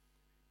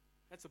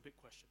 That's a big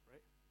question,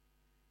 right?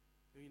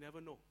 You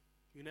never know.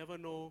 You never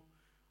know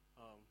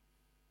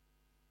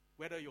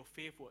whether your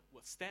faith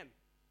would stand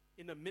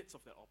in the midst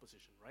of that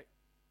opposition, right?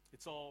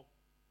 It's all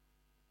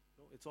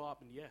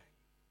up in the air.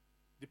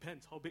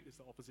 Depends. How big is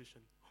the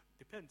opposition?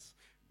 Depends.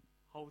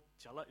 How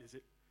jalat is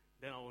it?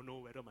 Then I will know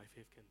whether my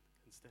faith can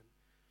stand.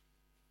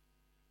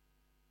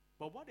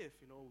 But what if,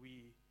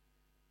 we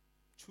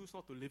choose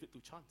not to leave it to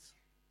chance,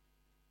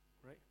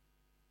 right?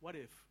 What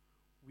if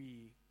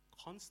we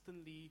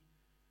constantly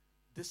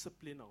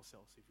discipline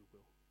ourselves, if you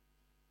will,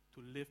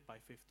 to live by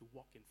faith, to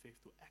walk in faith,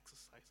 to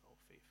exercise our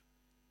faith?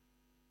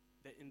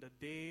 That in the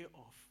day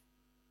of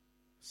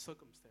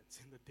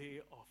circumstance, in the day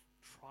of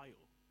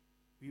trial,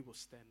 we will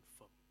stand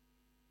firm,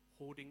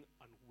 holding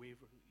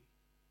unwaveringly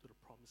to the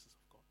promises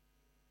of God,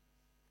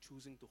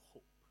 choosing to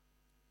hope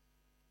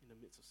in the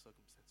midst of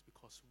circumstance,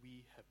 because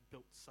we have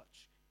built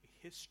such a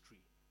history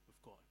with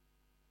God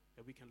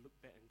that we can look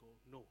back and go,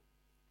 no,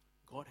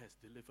 God has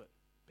delivered,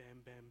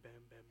 bam, bam,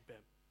 bam, bam,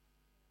 bam,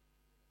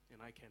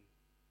 and I can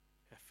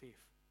have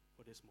faith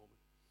for this moment.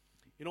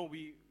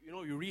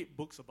 You read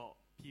books about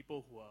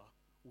people who are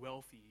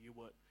wealthy.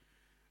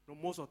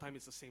 Most of the time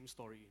it's the same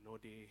story.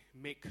 They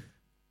make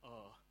a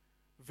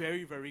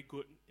very, very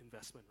good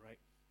investment, right?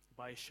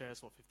 Buy shares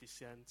for 50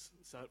 cents,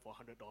 sell it for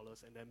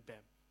 $100, and then bam,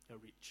 they're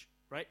rich,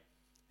 right?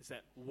 It's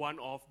that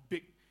one-off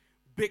big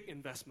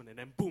investment, and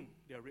then boom,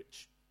 they're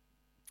rich.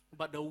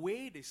 But the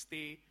way they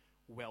stay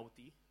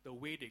wealthy, the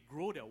way they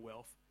grow their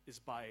wealth, is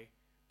by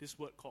this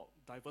word called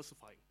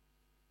diversifying.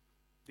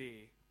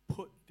 They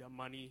put their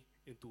money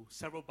into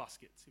several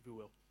baskets, if you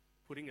will,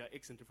 putting their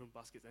eggs in different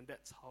baskets, and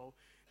that's how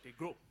they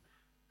grow.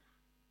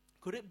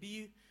 Could it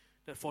be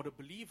that for the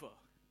believer,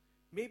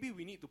 maybe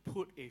we need to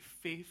put a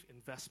faith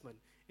investment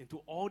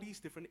into all these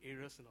different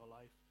areas in our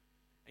life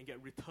and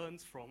get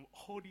returns from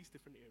all these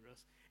different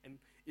areas, and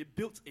it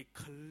builds a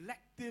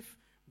collective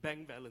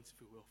bank balance,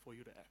 if you will, for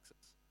you to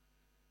access?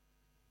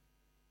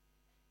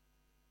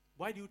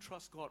 Why do you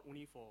trust God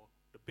only for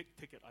the big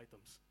ticket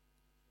items?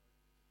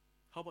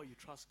 How about you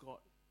trust God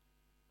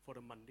for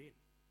the mundane,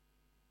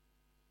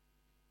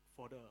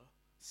 for the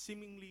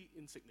seemingly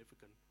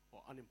insignificant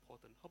or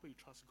unimportant? How about you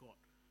trust God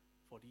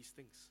for these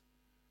things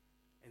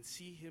and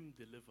see Him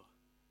deliver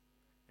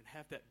and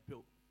have that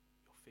build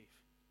your faith?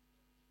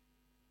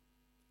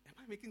 Am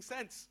I making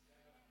sense?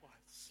 Oh, I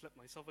slapped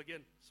myself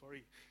again.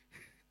 Sorry.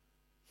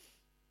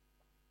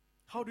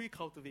 How do we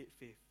cultivate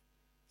faith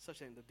such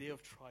that in the day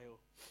of trial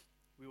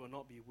we will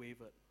not be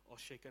wavered or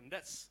shaken?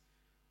 That's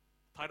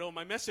the title of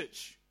my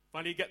message.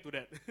 Finally get to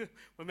that.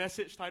 My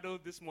message title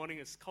this morning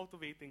is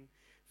Cultivating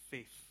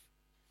Faith.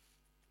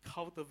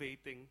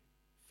 Cultivating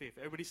faith.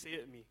 Everybody say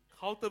it with me.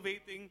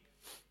 Cultivating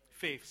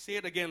faith. Say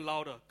it again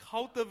louder.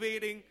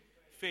 Cultivating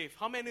faith.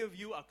 How many of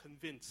you are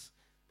convinced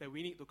that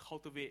we need to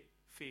cultivate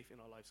faith in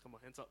our lives? Come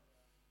on, hands up.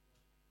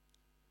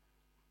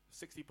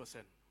 60%.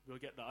 We'll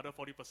get the other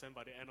 40%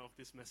 by the end of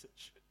this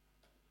message.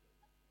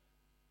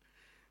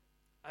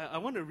 I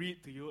want to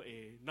read to you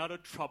another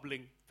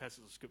troubling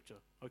passage of scripture,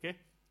 okay?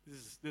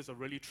 This is a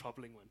really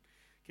troubling one.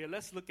 Okay,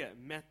 let's look at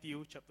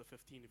Matthew chapter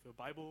 15. If your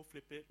Bible,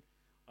 flip it,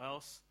 or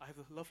else I have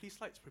the lovely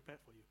slides prepared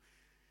for you.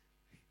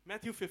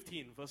 Matthew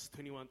 15, verse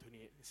 21-28.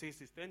 It says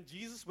this: Then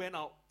Jesus went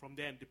out from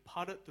there and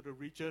departed to the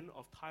region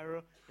of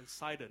Tyre and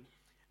Sidon.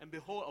 And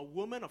behold, a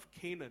woman of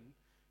Canaan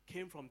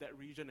came from that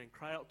region and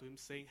cried out to him,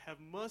 saying, Have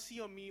mercy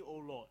on me, O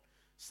Lord,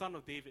 Son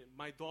of David.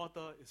 My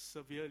daughter is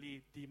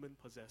severely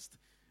demon-possessed.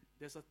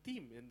 There's a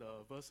theme in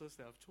the verses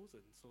that I've chosen.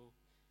 So,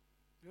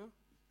 yeah,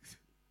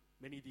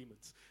 many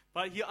demons.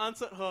 But he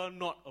answered her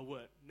not a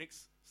word.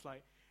 Next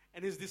slide.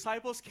 And his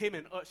disciples came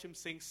and urged him,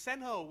 saying,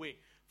 Send her away,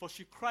 for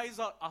she cries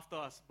out after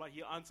us. But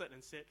he answered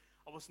and said,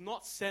 I was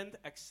not sent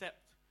except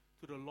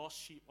to the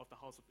lost sheep of the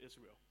house of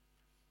Israel.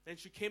 Then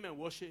she came and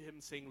worshipped him,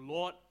 saying,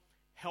 Lord,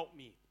 help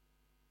me.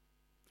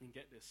 And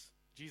get this,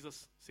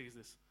 Jesus says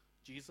this,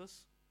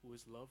 Jesus, who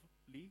is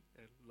lovely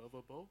and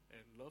lovable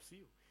and loves you.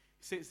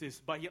 He says this,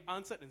 but he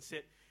answered and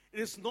said, it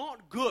is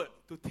not good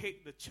to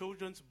take the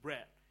children's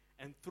bread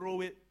and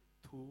throw it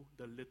to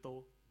the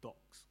little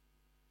dogs.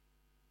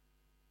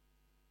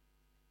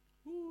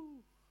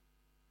 Woo.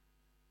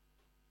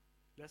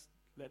 Let's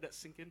let that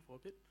sink in for a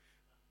bit.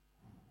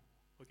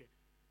 Okay,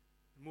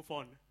 move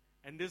on.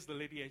 And this is the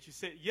lady, and she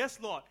said, yes,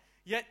 Lord,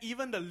 yet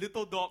even the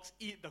little dogs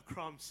eat the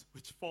crumbs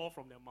which fall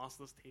from their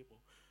master's table.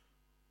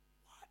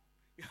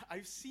 What?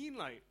 I've seen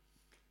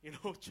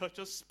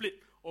churches split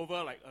over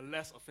a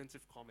less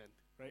offensive comment,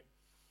 right?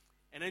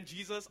 And then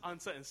Jesus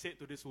answered and said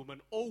to this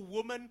woman, O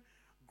woman,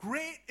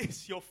 great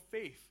is your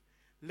faith.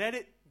 Let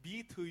it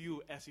be to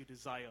you as you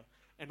desire.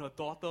 And her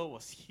daughter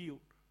was healed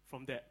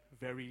from that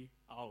very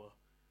hour.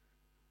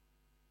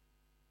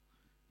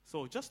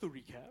 So just to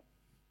recap,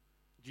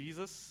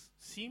 Jesus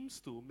seems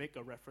to make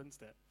a reference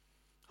that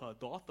her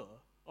daughter,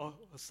 or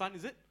her son,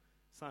 is it?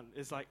 Son,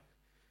 is like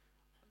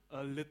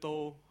a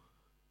little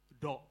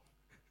dog.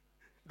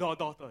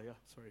 Daughter, yeah,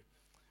 sorry.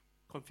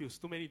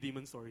 Confused. Too many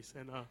demon stories.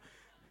 And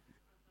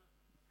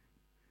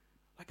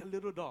like a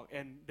little dog.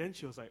 And then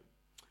she was like,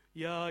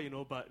 yeah,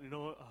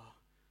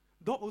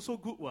 dog also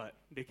good what?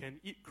 They can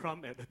eat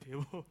crumb at the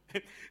table.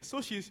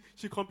 So she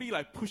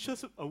completely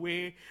pushes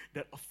away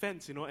that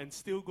offense, and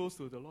still goes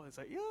to the Lord. It's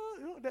like,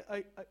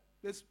 yeah,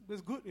 that's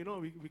good,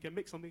 we can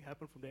make something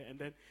happen from there. And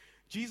then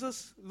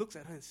Jesus looks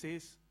at her and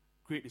says,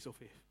 great is your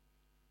faith.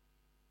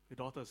 Your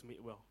daughter is made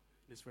well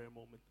in this very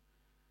moment.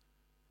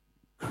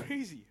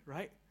 Crazy,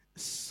 right?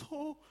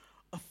 So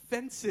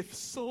offensive,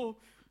 so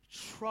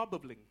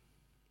troubling.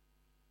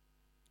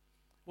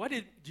 Why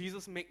did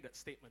Jesus make that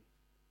statement?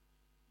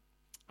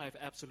 I have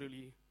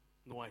absolutely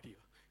no idea.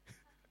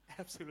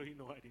 Absolutely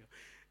no idea.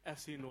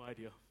 Absolutely no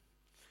idea.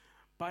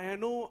 But I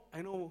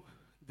know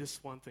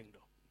this one thing though.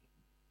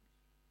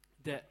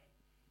 That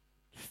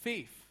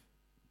faith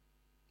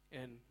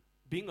and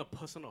being a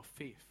person of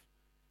faith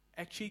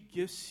actually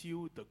gives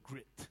you the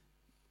grit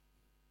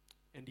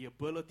and the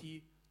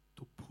ability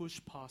to push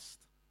past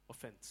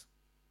offense,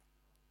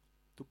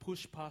 to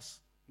push past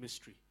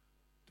mystery,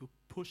 to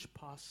push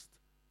past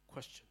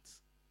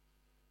questions.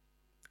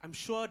 I'm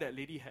sure that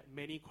lady had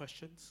many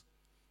questions.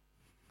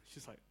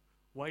 She's like,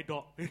 why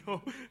dog?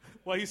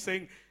 Why are you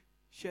saying?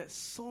 She had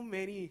so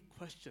many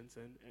questions,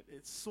 and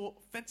it's so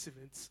offensive,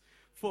 and it's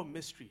full of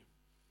mystery.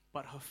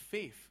 But her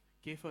faith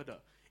gave her the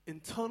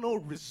internal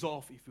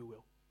resolve, if you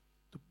will,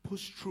 to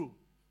push through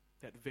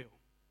that veil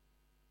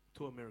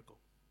to a miracle.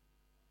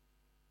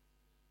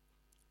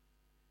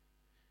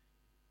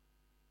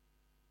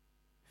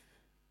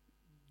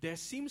 There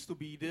seems to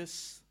be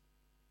this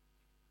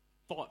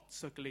thought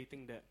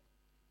circulating that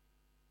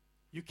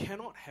you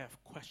cannot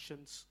have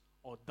questions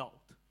or doubt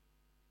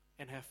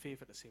and have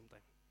faith at the same time.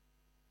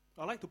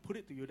 I'd like to put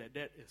it to you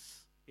that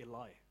is a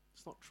lie.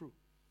 It's not true.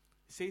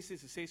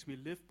 It says we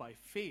live by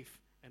faith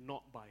and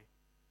not by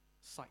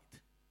sight.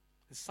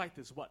 And sight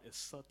is what is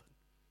certain.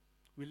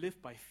 We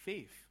live by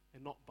faith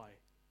and not by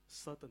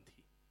certainty.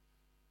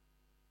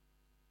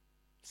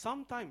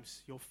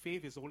 Sometimes your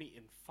faith is only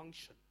in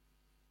function.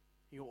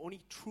 You're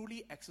only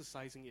truly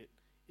exercising it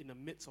in the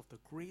midst of the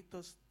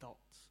greatest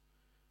doubts,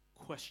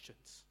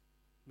 questions,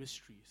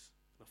 mysteries,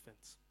 and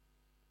offense.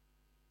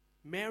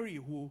 Mary,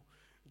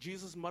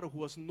 Jesus' mother, who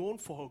was known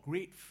for her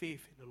great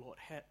faith in the Lord,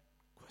 had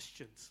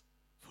questions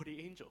for the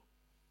angel,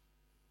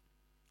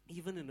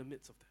 even in the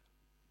midst of that.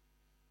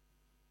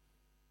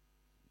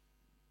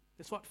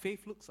 That's what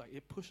faith looks like.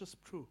 It pushes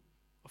through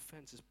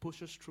offense. It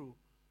pushes through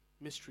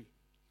mystery.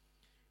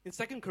 In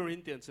 2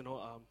 Corinthians,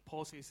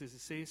 Paul says this.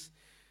 It says,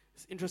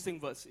 it's an interesting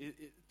verse. It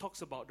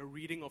talks about the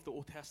reading of the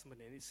Old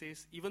Testament, and it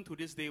says, even to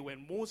this day,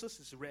 when Moses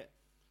is read,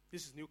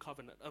 this is New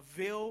Covenant, a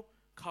veil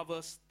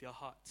covers their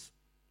hearts.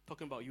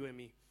 Talking about you and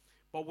me.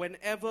 But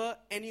whenever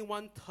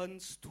anyone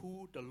turns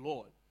to the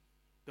Lord,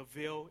 the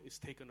veil is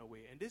taken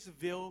away. And this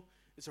veil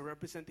is a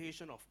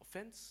representation of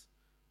offense,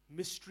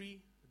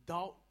 mystery,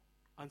 doubt,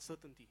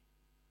 uncertainty.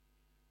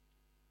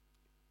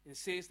 It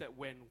says that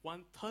when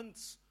one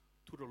turns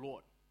to the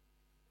Lord,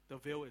 the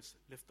veil is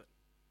lifted.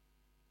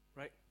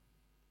 Right?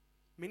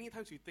 Many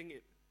times we think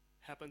it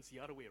happens the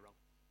other way around.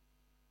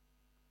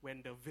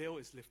 When the veil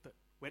is lifted,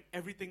 when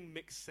everything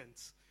makes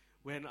sense,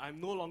 when I'm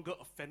no longer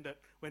offended,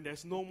 when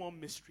there's no more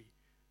mystery,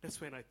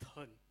 that's when I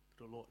turn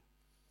to the Lord.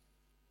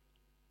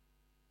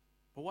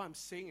 But what I'm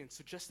saying and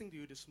suggesting to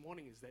you this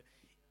morning is that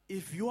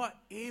if you are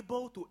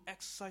able to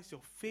exercise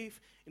your faith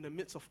in the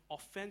midst of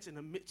offense, in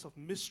the midst of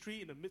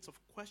mystery, in the midst of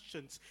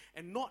questions,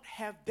 and not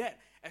have that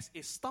as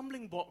a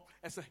stumbling block,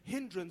 as a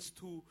hindrance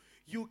to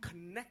you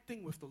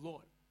connecting with the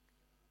Lord,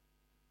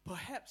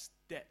 perhaps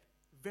that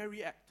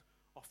very act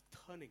of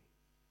turning,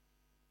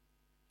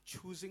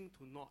 choosing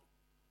to not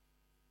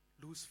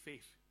lose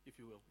faith, if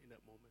you will, in that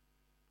moment,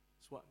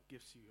 is what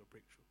gives you your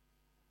breakthrough.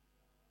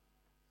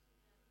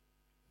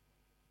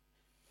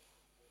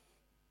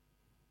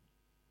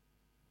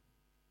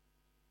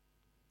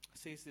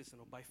 says this,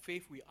 by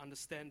faith we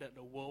understand that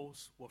the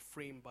worlds were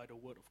framed by the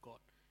word of God.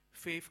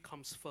 Faith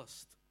comes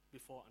first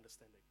before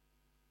understanding.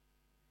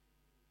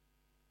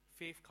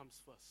 Faith comes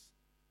first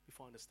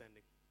before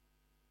understanding.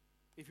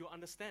 If you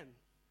understand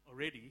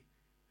already,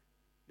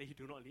 then you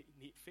do not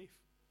need faith.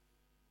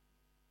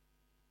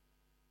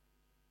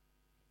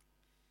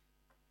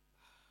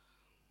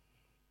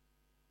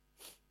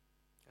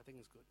 I think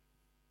it's good.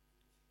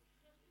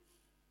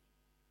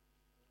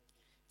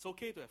 It's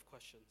okay to have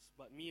questions,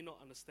 but me not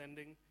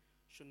understanding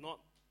should not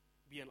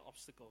be an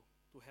obstacle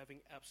to having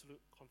absolute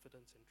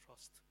confidence and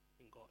trust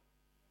in God.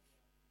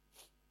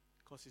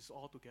 Because it's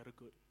altogether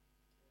good.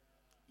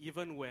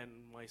 Even when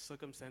my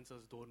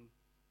circumstances don't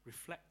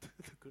reflect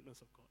the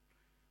goodness of God,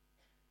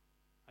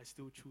 I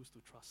still choose to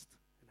trust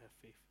and have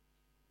faith.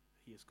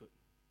 He is good.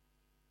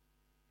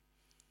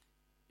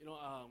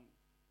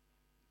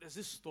 There's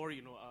this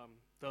story,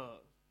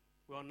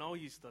 now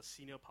he's the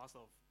senior pastor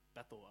of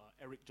Bethel,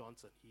 Eric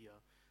Johnson.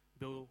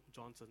 Bill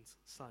Johnson's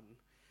son.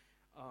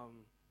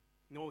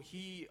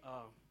 He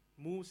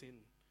moves in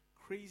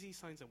crazy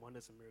signs and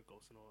wonders and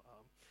miracles.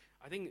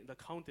 I think the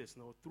count is,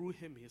 through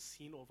him, he's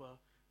seen over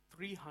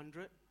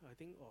 300, I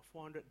think, or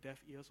 400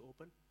 deaf ears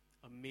open.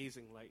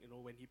 Amazing,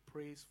 when he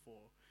prays for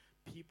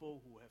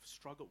people who have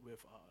struggled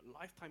with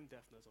lifetime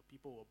deafness or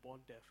people who are born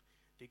deaf,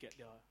 they get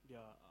their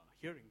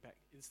hearing back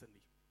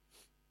instantly.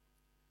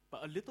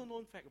 But a little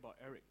known fact about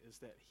Eric is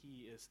that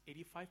he is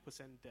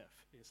 85%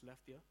 deaf in his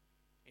left ear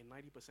and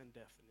 90%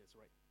 deaf in his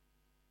right.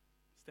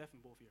 He's deaf in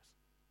both ears.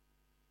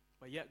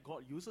 But yet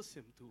God uses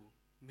him to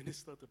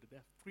minister to the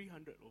deaf.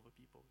 300 over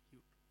people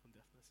healed from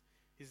deafness.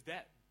 His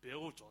dad,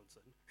 Bill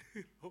Johnson,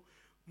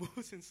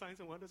 moves in signs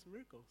and wonders and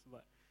miracles.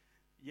 But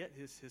yet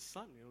his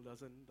son,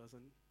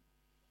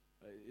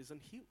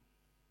 isn't healed.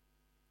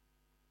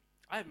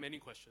 I have many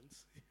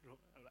questions.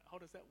 How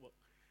does that work?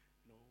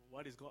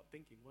 What is God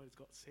thinking? What is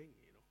God saying?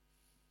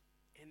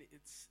 And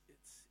it's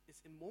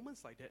in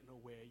moments like that,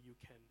 where you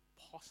can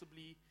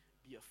possibly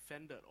be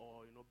offended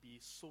or be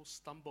so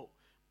stumbled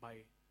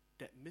by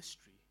that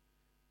mystery.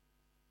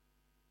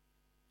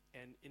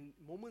 And in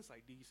moments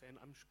like these, and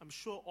I'm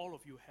sure all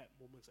of you had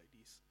moments like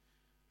these,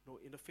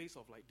 in the face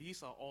of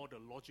these are all the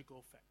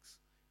logical facts,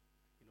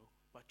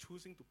 but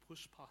choosing to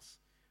push past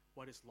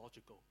what is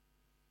logical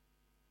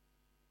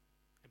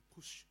and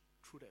push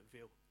through that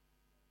veil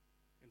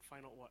and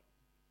find out what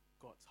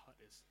God's heart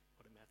is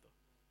for the matter.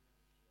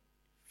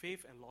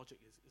 Faith and logic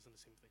isn't the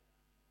same thing.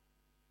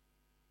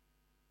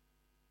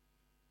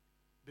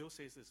 Bill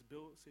says this.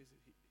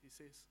 He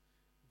says,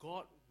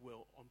 God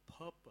will on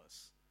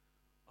purpose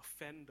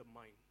offend the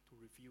mind to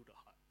reveal the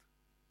heart.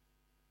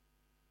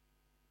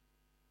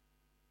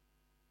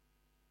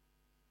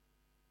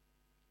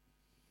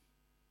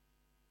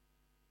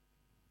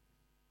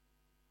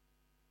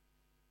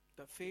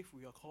 That faith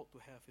we are called to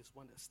have is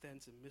one that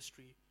stands in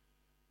mystery,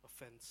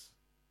 offense,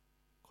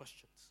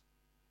 questions.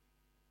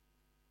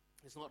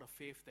 It's not a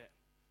faith that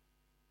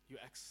you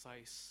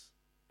exercise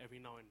every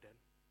now and then,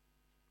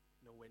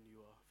 when you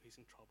are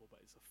facing trouble, but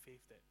it's a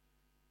faith that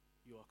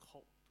you are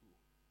called to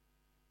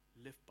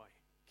live by,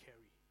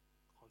 carry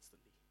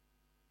constantly.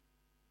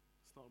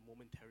 It's not a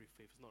momentary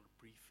faith. It's not a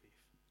brief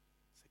faith.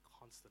 It's a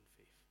constant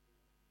faith.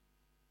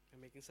 Am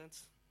I making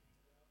sense?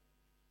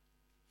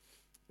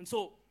 And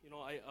so,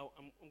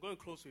 I'm going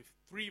to close with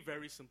 3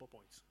 very simple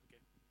points. Okay.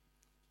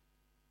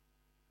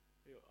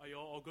 Are you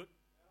all good?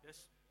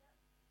 Yes?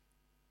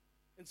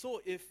 And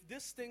so if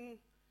this thing,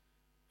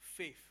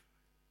 faith,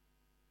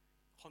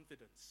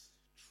 confidence,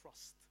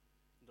 trust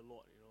in the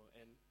Lord,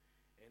 and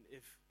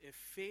if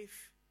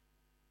faith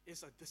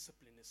is a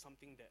discipline, is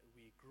something that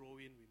we grow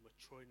in, we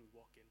mature in, we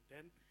walk in,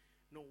 then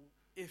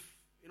if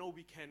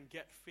we can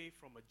get faith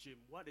from a gym,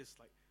 what is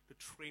the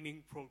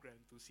training program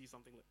to see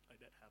something like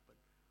that happen?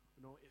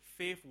 If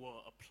faith were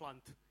a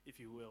plant, if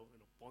you will,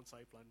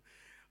 bonsai plant,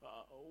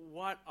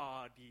 what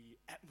are the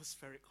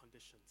atmospheric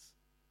conditions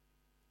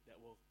that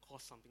will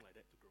cause something like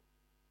that to grow?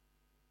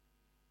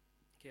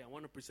 Okay, I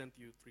want to present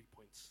to you 3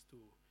 points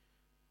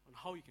on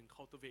how you can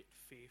cultivate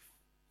faith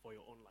for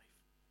your own life.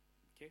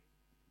 Okay?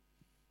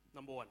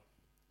 Number 1,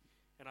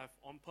 and I've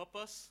on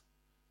purpose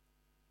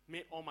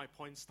made all my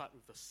points start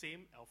with the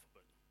same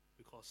alphabet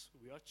because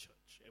we are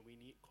church and we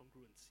need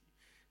congruency.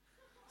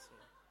 So,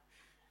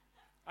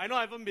 I know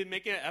I haven't been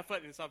making an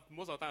effort and stuff.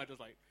 Most of the time I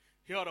just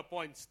here are the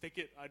points, take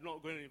it. I'm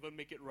not going to even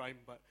make it rhyme,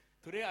 but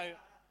today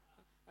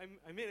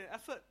I made an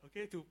effort,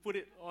 okay, to put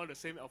it on the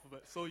same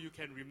alphabet so you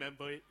can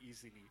remember it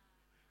easily.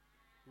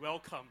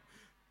 Welcome.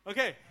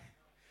 Okay,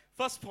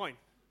 first point.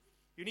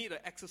 You need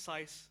to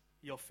exercise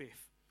your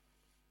faith.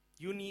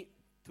 You need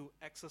to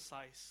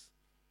exercise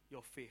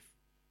your faith.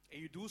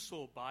 And you do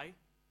so by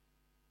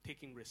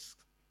taking risks.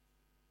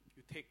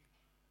 You take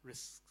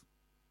risks.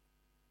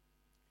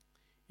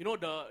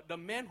 The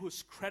man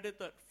who's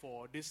credited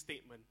for this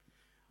statement,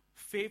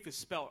 faith is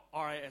spelled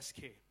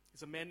R-I-S-K.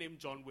 It's a man named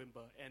John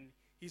Wimber, and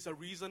he's the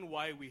reason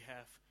why we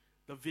have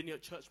the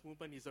Vineyard Church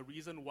movement. He's the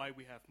reason why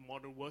we have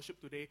modern worship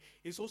today.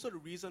 He's also the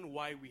reason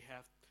why we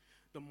have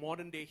the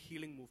modern day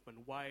healing movement,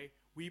 why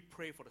we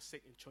pray for the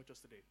sick in churches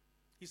today.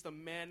 He's the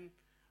man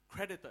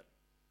credited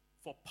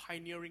for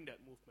pioneering that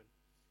movement.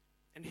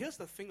 And here's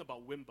the thing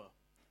about Wimber,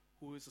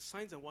 who is a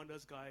signs and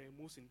wonders guy,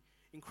 moves in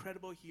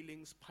incredible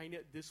healings,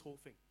 pioneered this whole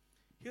thing.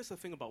 Here's the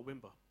thing about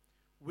Wimber.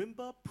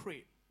 Wimber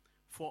prayed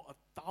for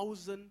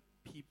 1,000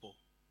 people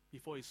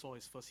before he saw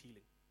his first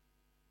healing.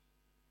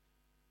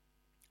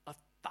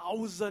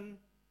 1,000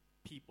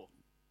 people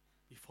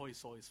before he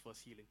saw his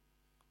first healing.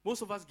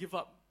 Most of us give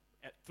up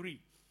at 3.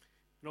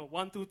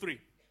 1, 2, 3.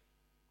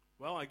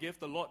 Well, I gave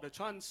the Lord the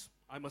chance.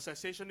 I'm a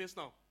cessationist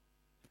now.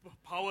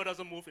 Power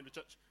doesn't move in the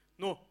church.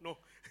 No.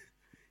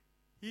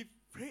 He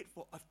prayed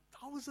for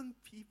 1,000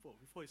 people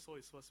before he saw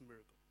his first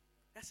miracle.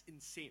 That's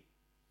insane.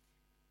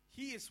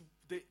 He is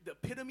the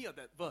epitome of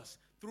that verse.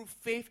 Through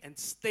faith and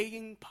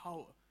staying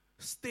power,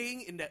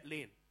 staying in that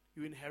lane,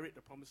 you inherit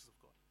the promises of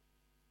God.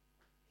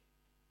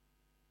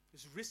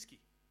 It's risky.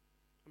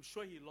 I'm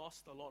sure he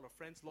lost a lot of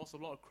friends, lost a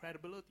lot of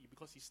credibility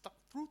because he stuck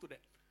through to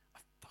that.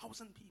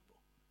 1,000 people.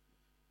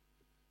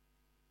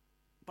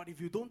 But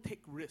if you don't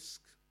take risks,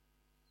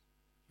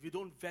 if you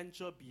don't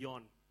venture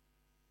beyond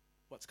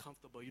what's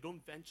comfortable, you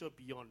don't venture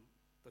beyond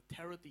the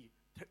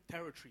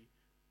territory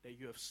that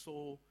you have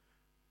so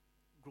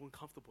grown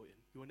comfortable in,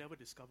 you will never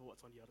discover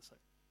what's on the other side.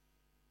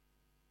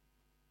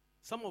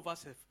 Some of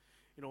us have,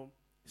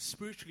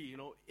 spiritually,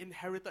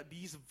 inherited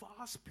these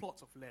vast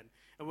plots of land,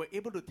 and we're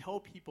able to tell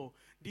people,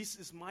 this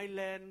is my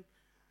land,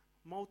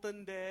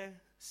 mountain there,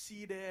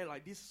 sea there,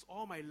 like this is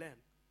all my land,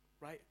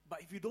 right?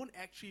 But if you don't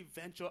actually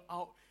venture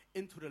out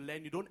into the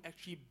land, you don't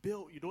actually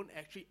build, you don't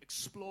actually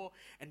explore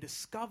and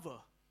discover,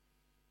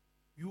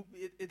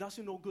 it does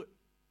you no good.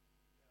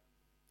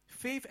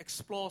 Faith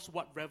explores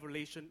what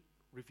revelation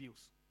reveals.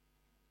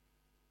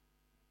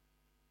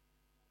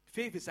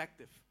 Faith is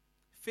active.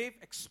 Faith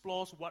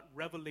explores what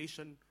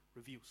revelation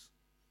reveals.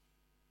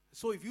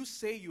 So if you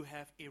say you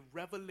have a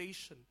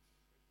revelation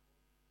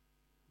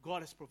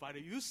God has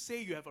provided, you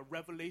say you have a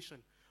revelation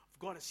of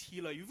God as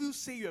healer, if you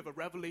say you have a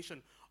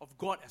revelation of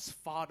God as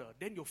Father,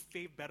 then your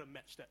faith better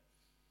match that.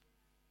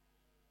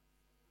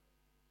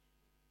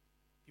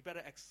 You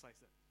better exercise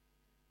that.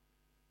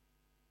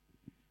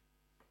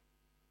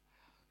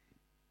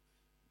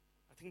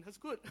 I think that's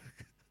good.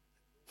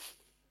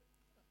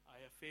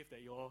 I have faith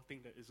that you all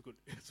think that is good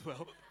as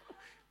well.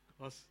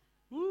 Because,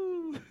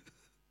 woo!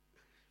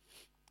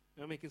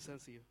 Am I making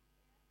sense to you?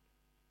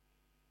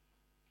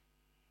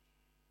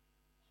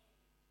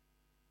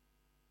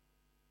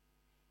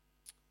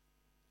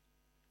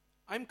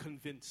 I'm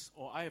convinced,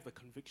 or I have a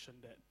conviction,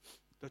 that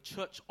the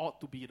church ought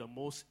to be the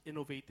most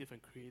innovative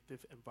and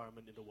creative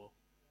environment in the world.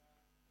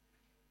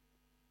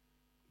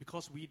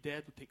 Because we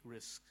dare to take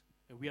risks,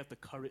 and we have the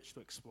courage to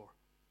explore.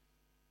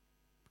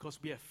 Because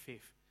we have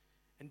faith.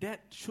 And that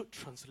should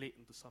translate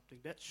into something.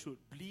 That should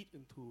bleed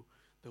into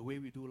the way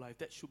we do life.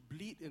 That should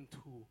bleed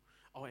into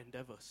our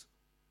endeavors.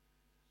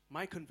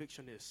 My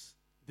conviction is,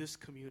 this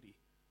community,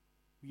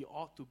 we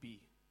ought to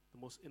be the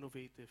most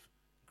innovative,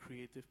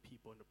 creative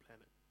people on the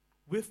planet,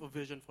 with a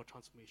vision for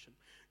transformation.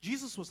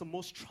 Jesus was the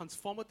most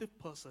transformative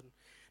person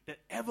that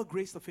ever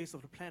graced the face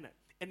of the planet.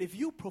 And if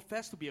you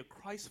profess to be a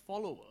Christ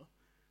follower,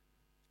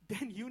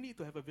 then you need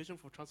to have a vision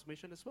for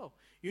transformation as well.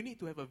 You need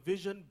to have a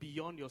vision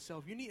beyond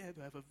yourself. You need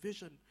to have a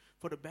vision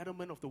for the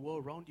betterment of the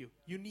world around you.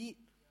 You need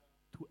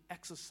to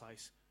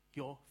exercise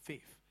your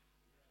faith.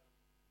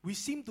 We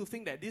seem to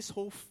think that this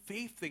whole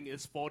faith thing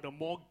is for the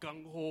more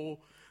gung-ho,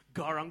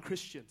 garang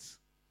Christians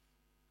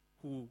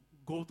who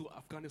go to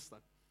Afghanistan.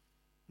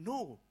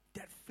 No,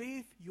 that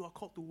faith you are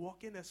called to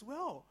walk in as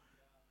well.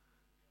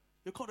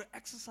 You're called to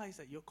exercise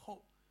that. You're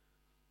called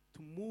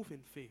to move in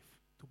faith,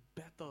 to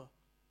better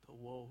the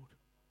world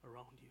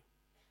around you.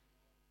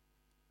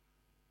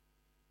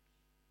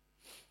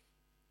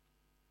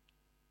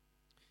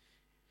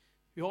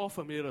 You're all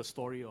familiar with the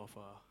story of,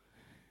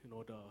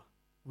 the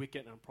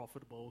wicked and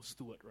unprofitable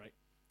steward, right?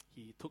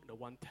 He took the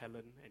 1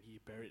 talent and he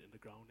buried it in the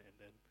ground, and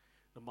then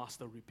the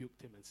master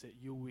rebuked him and said,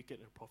 "You wicked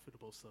and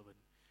unprofitable servant,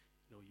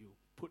 you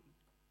put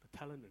the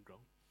talent in the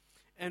ground."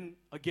 And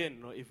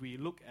again, if we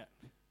look at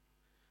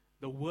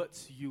the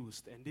words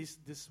used, and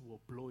this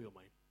will blow your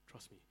mind,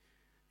 trust me.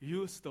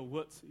 You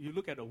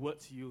look at the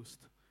words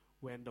used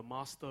when the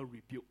master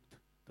rebuked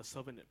the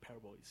servant in the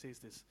parable. It says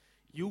this: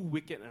 "You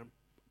wicked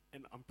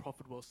and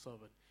unprofitable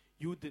servant,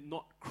 you did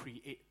not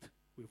create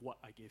with what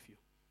I gave you."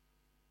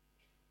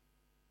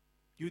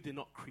 You did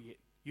not create.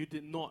 You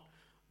did not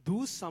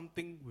do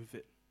something with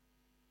it.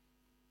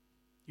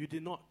 You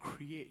did not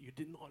create. You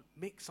did not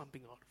make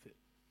something out of it.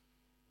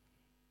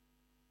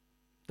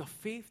 The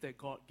faith that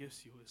God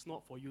gives you is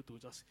not for you to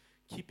just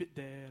keep it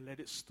there, let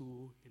it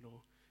stew,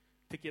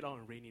 take it out on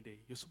a rainy day.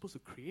 You're supposed to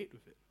create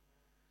with it.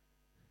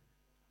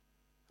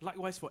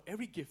 Likewise, for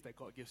every gift that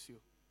God gives you,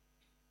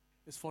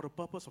 it's for the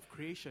purpose of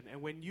creation.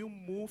 And when you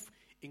move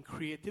in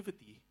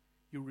creativity,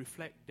 you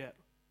reflect that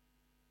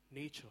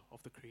nature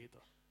of the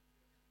Creator.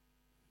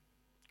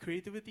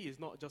 Creativity is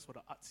not just for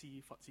the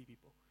artsy, futsy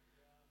people.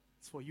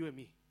 It's for you and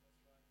me.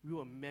 We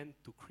were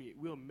meant to create.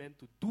 We were meant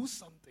to do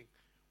something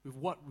with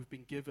what we've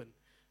been given.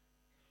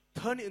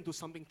 Turn it into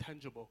something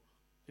tangible.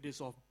 It is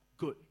of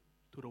good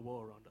to the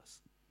world around us?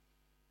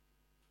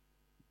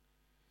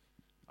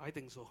 I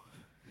think so.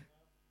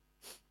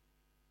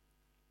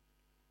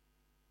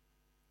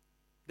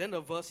 Then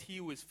the verse, he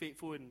who is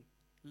faithful in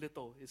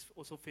little is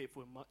also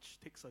faithful in much,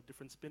 takes a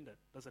different spin then,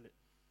 doesn't it?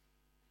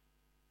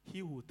 He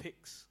who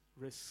takes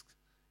risks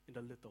in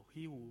the little,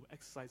 he who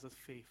exercises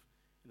faith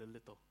in the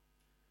little,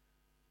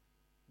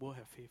 will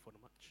have faith for the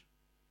much.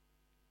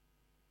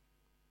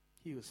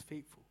 He who is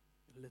faithful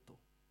in little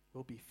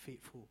will be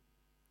faithful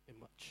in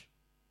much.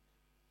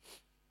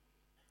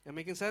 Am I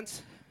making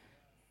sense?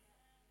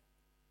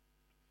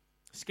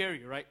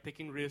 Scary, right?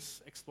 Taking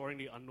risks, exploring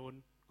the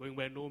unknown, going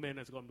where no man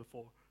has gone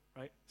before,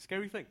 right?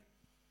 Scary thing.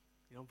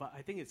 But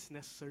I think it's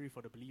necessary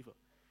for the believer.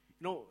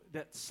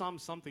 That Psalm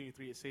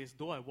 23, it says,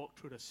 though I walk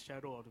through the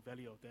shadow of the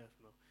valley of death,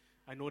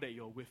 I know that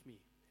you're with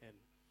me. And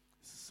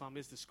the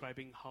psalmist is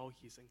describing how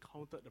he's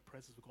encountered the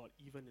presence of God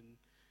even in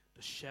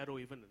the shadow,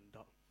 even in the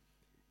dark.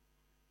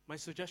 My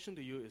suggestion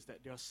to you is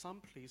that there are some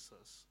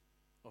places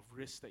of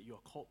risk that you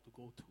are called to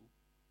go to.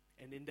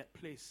 And in that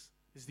place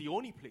is the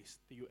only place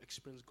that you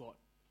experience God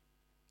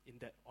in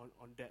that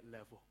on that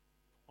level,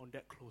 on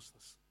that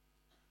closeness.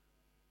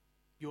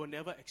 You will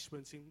never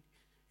experience him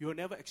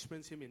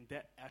in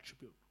that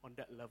attribute, on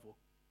that level,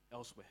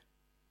 elsewhere.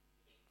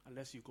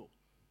 Unless you go.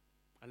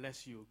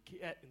 Unless you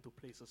get into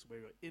places where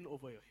you're in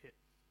over your head,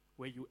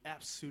 where you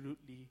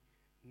absolutely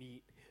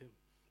need him.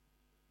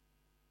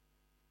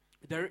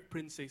 Derek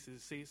Prince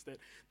says that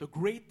the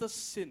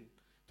greatest sin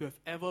to have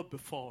ever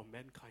befallen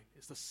mankind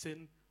is the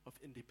sin of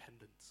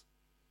independence.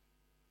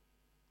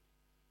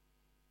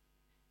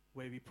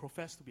 Where we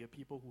profess to be a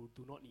people who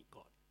do not need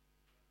God.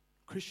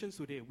 Christians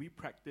today, we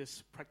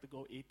practice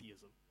practical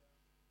atheism.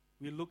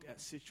 We look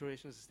at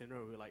situations and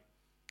we're like,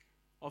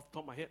 off the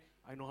top of my head,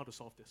 I know how to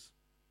solve this.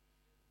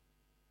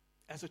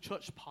 As a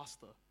church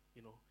pastor,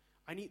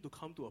 I need to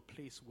come to a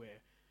place where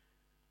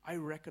I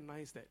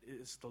recognize that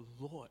it is the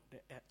Lord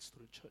that adds to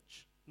the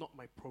church. Not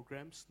my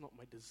programs, not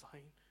my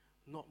design,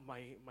 not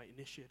my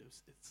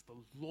initiatives. It's the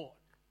Lord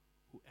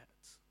who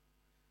adds.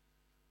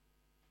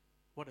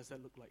 What does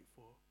that look like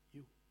for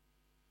you?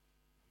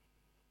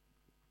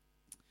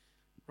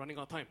 Running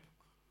out of time.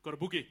 Got a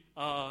boogie.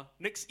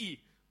 Next E.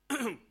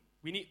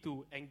 We need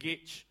to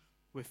engage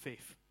with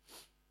faith.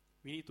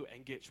 We need to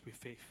engage with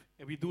faith.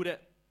 And we do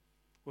that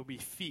when we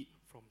feed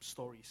from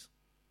stories.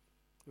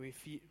 When we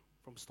feed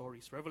from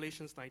stories.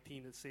 Revelations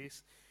 19, it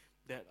says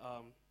that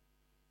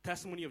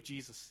testimony of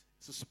Jesus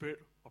is a spirit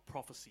of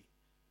prophecy.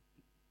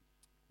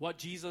 What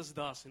Jesus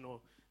does,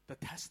 the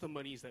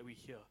testimonies that we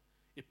hear,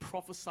 it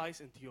prophesies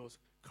into your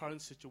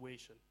current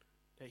situation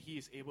that he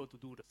is able to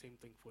do the same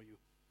thing for you.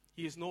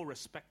 He is no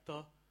respecter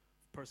of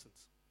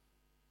persons.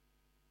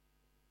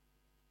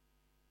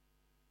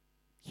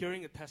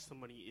 Hearing a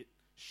testimony, it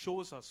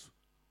shows us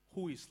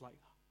who he's like,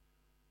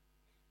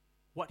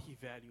 what he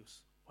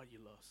values, what he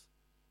loves.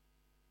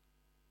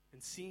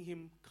 And seeing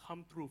him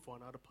come through for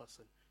another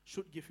person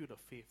should give you the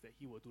faith that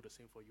he will do the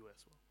same for you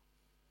as well.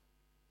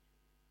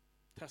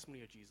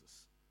 Testimony of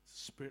Jesus,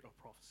 spirit of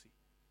prophecy.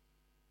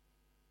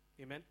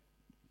 Amen?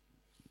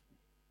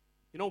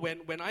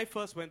 When I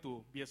first went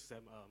to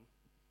BSM,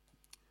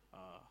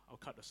 I'll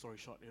cut the story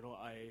short.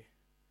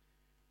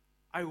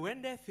 I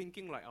went there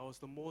thinking like I was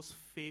the most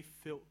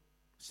faith-filled,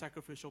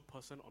 sacrificial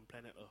person on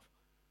planet Earth.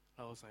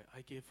 I was like,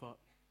 I gave up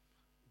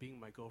being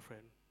my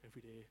girlfriend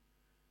every day.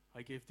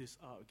 I gave this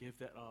up, gave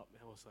that up.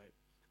 And I was like,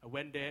 I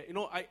went there.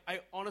 I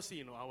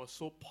honestly, I was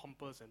so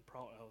pompous and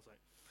proud. I was like,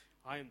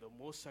 I am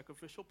the most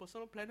sacrificial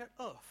person on planet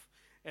Earth.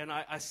 And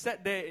I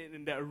sat there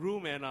in that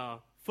room and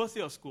first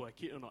day of school, I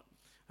kid you not.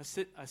 I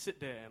sit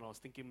there and I was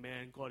thinking,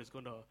 man, God is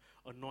going to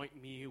anoint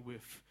me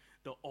with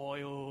the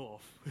oil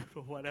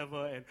of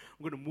whatever, and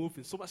I'm going to move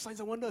in so much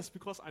signs and wonders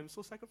because I'm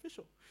so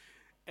sacrificial.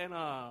 And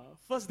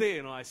first day,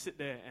 I sit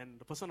there, and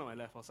the person on my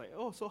left, I was like,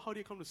 oh, so how do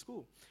you come to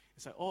school?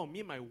 It's like, oh,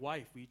 me and my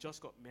wife, we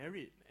just got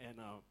married, and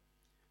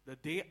the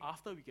day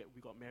after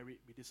we got married,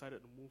 we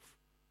decided to move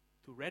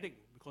to Reading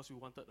because we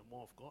wanted the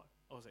more of God.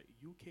 I was like,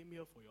 you came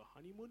here for your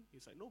honeymoon?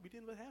 He's like, no, we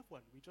didn't even have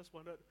one.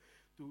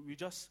 We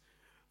just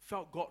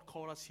felt God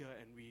called us here,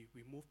 and we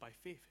moved by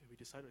faith, and we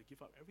decided to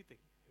give up everything,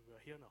 and we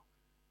are here now.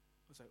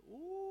 I was like,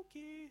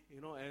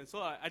 okay, and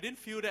so I didn't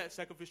feel that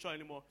sacrificial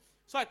anymore.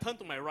 So I turned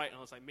to my right, and I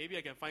was like, maybe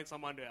I can find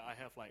someone that I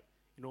have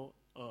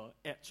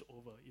edge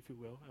over, if you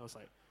will. I was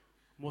like,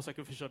 more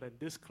sacrificial than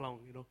this clown,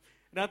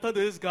 And I turned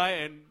to this guy,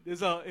 and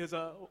he's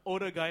a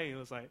older guy, and he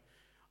was like,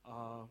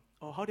 oh,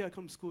 how did I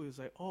come to school? He was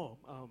like,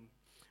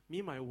 me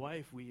and my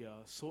wife, we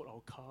sold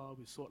our car,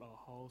 we sold our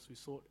house, we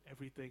sold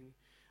everything.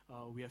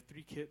 We have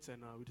 3 kids,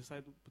 and we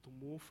decided to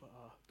move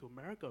to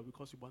America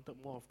because we wanted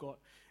more of God.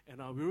 And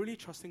we're really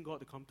trusting God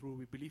to come through.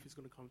 We believe He's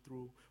going to come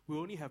through. We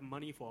only have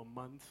money for a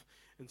month.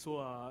 And so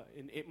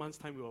in 8 months'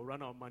 time, we will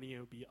run out of money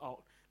and be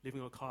out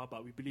living in a car,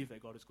 but we believe that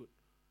God is good.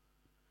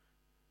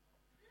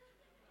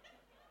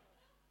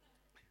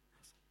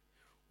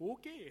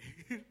 Okay.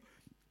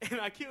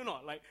 And I kid you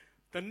not, like,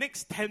 the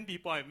next 10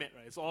 people I met,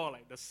 right, it's all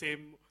like the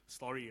same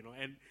story,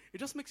 and it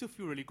just makes you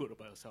feel really good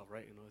about yourself,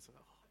 right? It's like,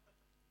 oh,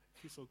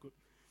 I feel so good.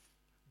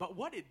 But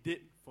what it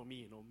did for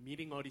me,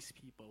 meeting all these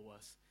people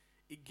was,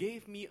 it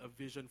gave me a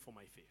vision for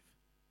my faith.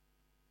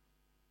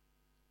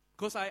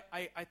 Because I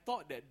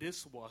thought that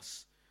this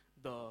was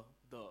the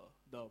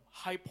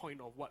high point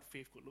of what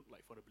faith could look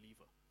like for the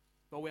believer.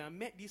 But when I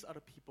met these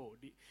other people,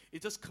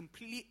 it just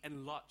completely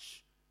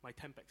enlarged my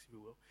 10-packs, if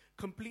you will.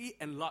 Completely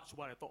enlarged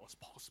what I thought was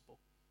possible.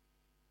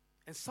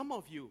 And some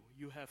of you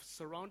have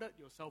surrounded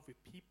yourself with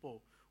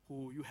people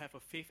who you have a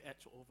faith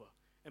edge over.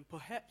 And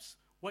perhaps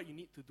what you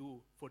need to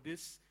do for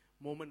this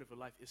moment of your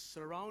life is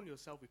surround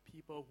yourself with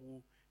people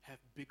who have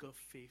bigger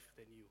faith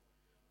than you.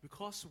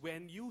 Because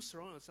when you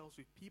surround yourselves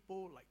with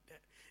people like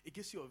that, it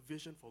gives you a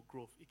vision for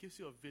growth. It gives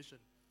you a vision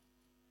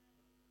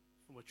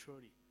for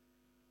maturity.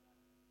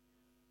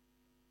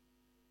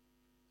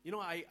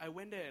 I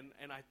went there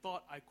and I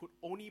thought I could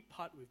only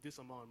part with this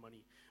amount of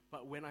money.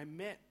 But when I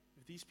met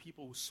these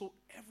people who sold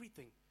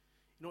everything,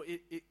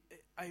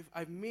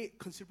 I've made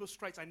considerable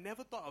strides. I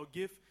never thought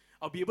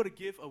I'll be able to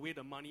give away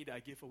the money that I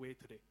give away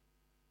today.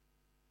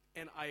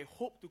 And I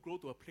hope to grow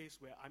to a place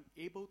where I'm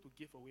able to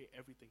give away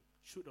everything,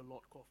 should the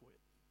Lord call for it.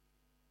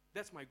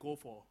 That's my goal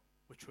for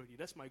maturity.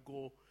 That's my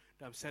goal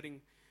that I'm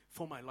setting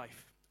for my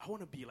life. I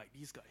want to be like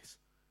these guys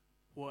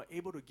who are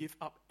able to give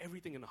up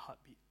everything in a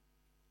heartbeat.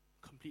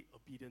 Complete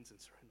obedience and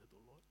surrender to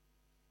the Lord.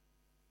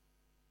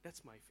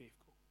 That's my faith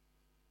goal.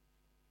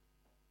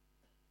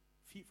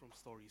 Feed from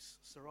stories.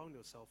 Surround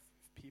yourself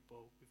with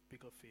people with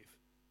bigger faith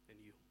than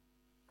you.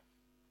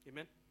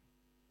 Amen?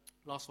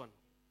 Last one.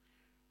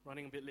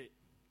 Running a bit late.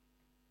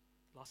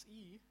 Last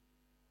E.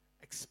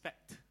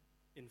 Expect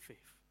in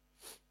faith.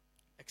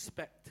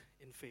 Expect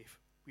in faith.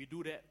 We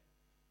do that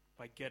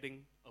by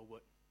getting a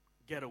word.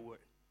 Get a word.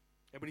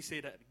 Everybody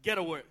say that. Get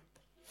a word.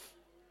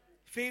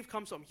 Faith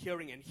comes from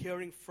hearing, and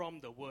hearing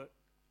from the word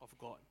of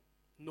God.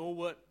 No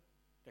word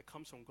that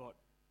comes from God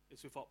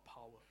is without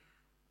power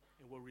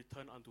and will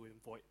return unto him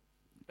void.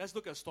 Let's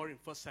look at a story in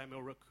 1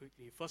 Samuel real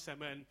quickly. 1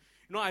 Samuel, and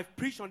I've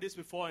preached on this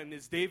before, and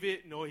it's David.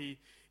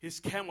 His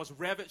camp was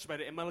ravaged by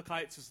the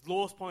Amalekites. His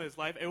lowest point in his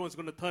life. Everyone's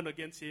going to turn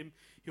against him.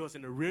 He was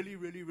in a really,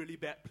 really, really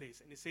bad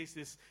place. And it says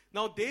this: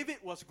 Now David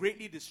was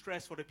greatly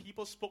distressed, for the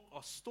people spoke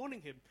of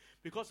stoning him,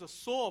 because the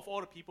soul of all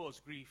the people was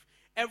grieved.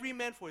 Every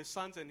man for his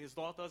sons and his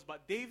daughters,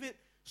 but David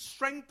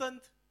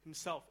strengthened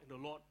himself in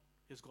the Lord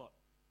his God.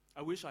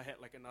 I wish I had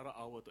like another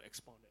hour to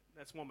expound it.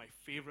 That's one of my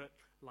favorite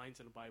lines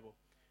in the Bible.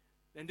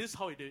 And this is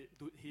how he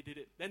did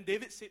it. Then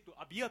David said to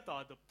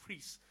Abiathar, the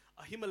priest,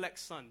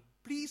 Ahimelech's son,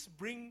 please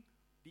bring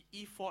the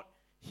ephod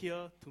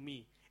here to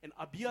me. And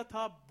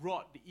Abiathar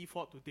brought the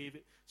ephod to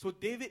David. So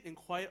David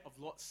inquired of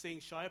the Lord, saying,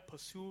 shall I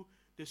pursue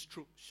this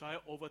troop? Shall I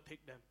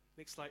overtake them?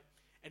 Next slide.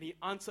 And he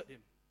answered him,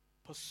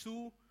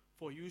 pursue,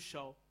 for you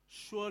shall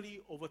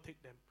surely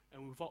overtake them,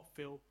 and without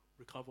fail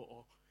recover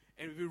all.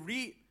 And if we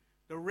read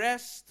the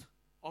rest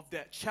of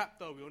that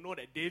chapter, we will know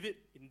that David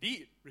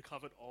indeed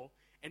recovered all.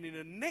 And in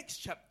the next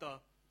chapter,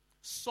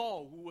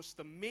 Saul, who was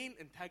the main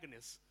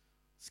antagonist,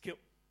 was killed.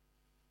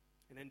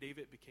 And then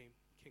David became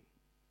king.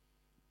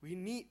 We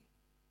need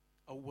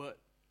a word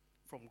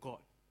from God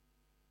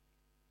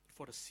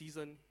for the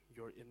season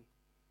you're in.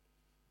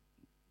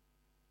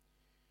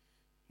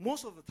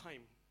 Most of the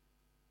time,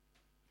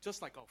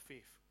 just like our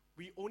faith,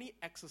 we only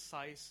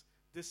exercise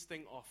this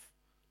thing of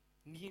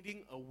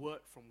needing a word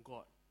from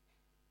God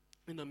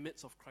in the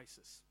midst of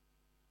crisis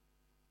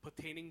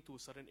pertaining to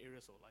certain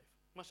areas of life.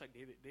 Much like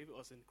David. David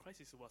was in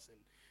crisis. He was in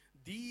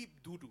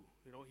deep doo-doo.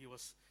 He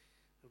was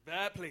in a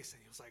bad place.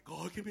 And he was like,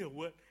 God, give me a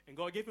word. And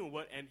God gave him a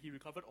word, and he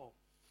recovered all.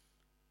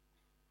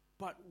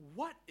 But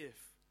what if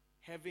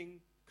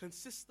having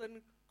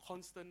consistent,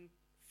 constant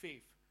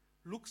faith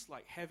looks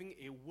like having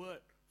a word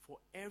for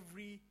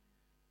every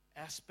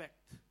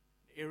aspect,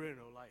 area in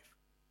your life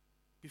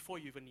before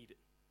you even need it?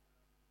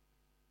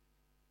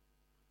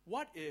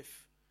 What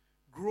if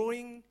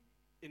growing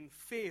in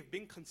faith,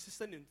 being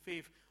consistent in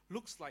faith,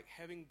 looks like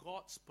having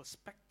God's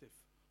perspective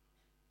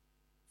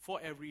for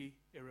every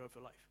area of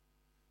your life,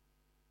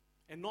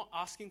 and not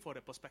asking for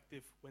the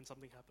perspective when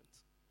something happens?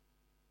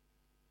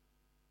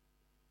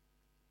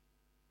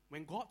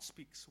 When God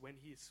speaks, when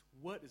his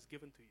word is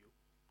given to you,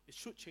 it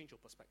should change your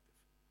perspective.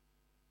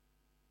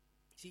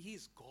 See, he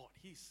is God.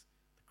 He's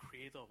the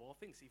creator of all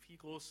things. If he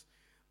goes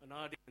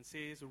another day and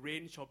says,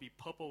 rain shall be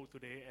purple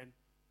today, and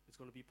it's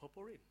going to be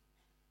purple rain,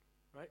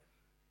 right?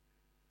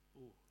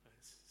 Oh,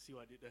 see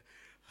what I did there.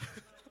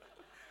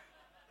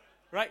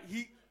 Right?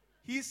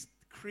 He's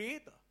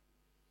creator.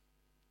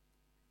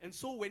 And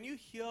so when you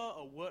hear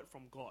a word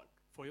from God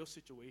for your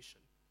situation,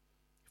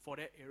 for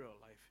that area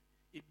of life,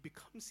 it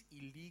becomes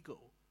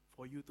illegal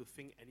for you to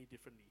think any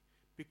differently.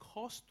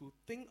 Because to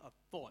think a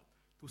thought,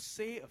 to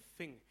say a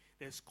thing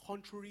that is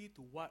contrary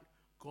to what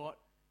God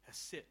has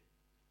said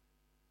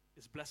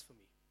is blasphemy.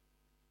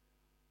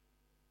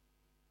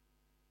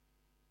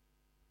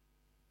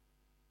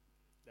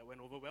 That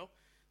went over well.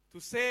 To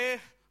say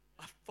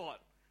a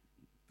thought,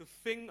 to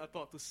think a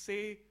thought, to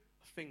say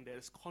a thing that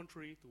is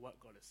contrary to what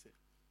God has said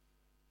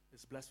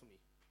is blasphemy.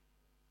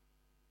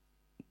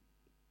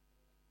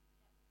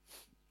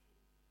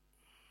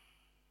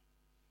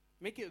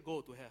 Make it a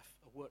goal to have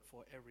a word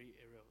for every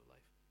area of your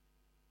life.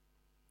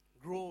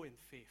 Grow in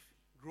faith.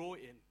 Grow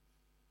in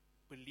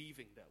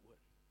believing that word.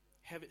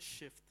 Have it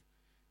shift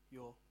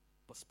your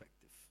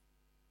perspective.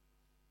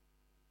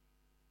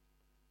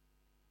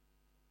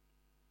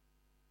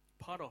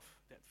 Part of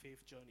that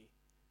faith journey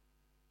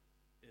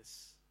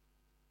is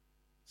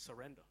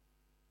surrender.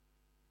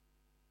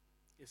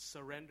 It's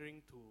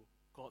surrendering to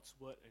God's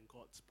word and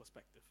God's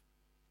perspective.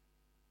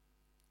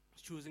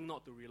 It's choosing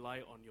not to rely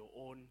on your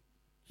own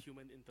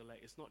human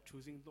intellect. It's not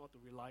choosing not to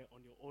rely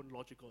on your own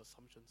logical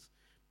assumptions,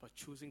 but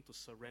choosing to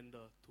surrender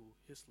to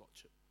His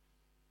Lordship.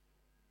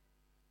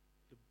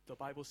 The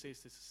Bible says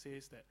this, it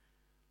says that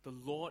the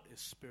Lord is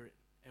Spirit,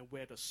 and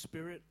where the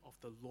Spirit of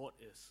the Lord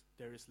is,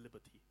 there is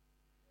liberty.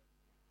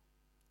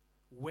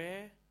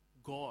 Where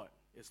God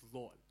is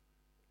Lord,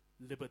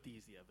 liberty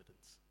is the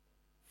evidence.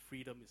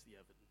 Freedom is the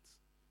evidence.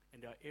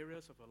 And there are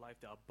areas of your life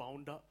that are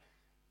bound up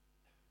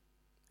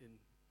in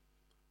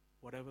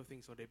whatever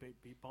things, or they may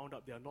be bound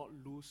up. They are not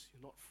loose,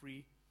 you're not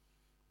free.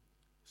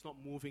 It's not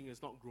moving,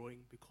 it's not growing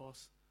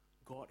because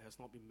God has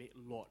not been made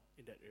Lord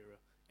in that area.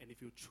 And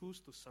if you choose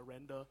to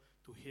surrender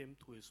to Him,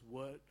 to His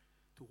word,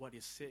 to what He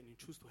said, and you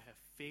choose to have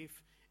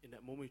faith in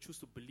that moment, you choose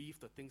to believe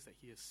the things that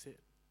He has said,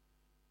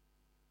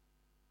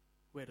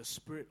 where the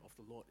Spirit of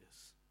the Lord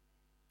is,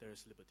 there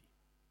is liberty.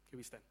 Can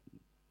we stand?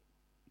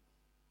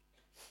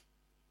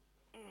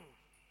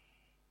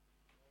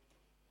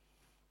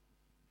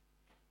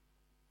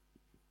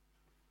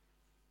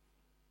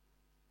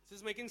 Is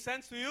this making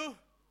sense to you?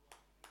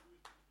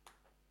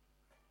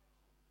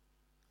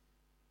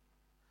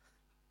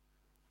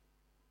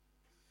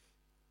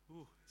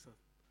 Ooh,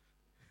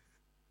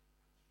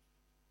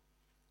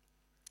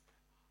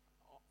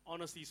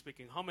 honestly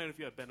speaking, how many of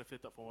you have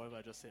benefited from whatever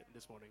I just said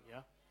this morning?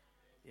 Yeah?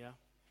 Yeah?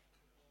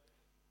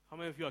 How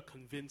many of you are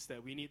convinced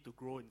that we need to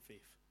grow in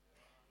faith?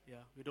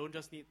 Yeah? We don't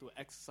just need to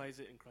exercise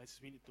it in Christ.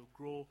 We need to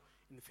grow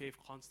in faith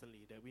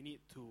constantly. That we need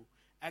to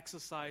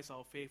exercise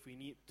our faith. We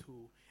need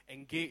to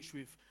engage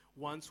with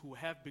ones who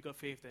have bigger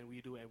faith than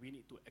we do. And we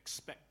need to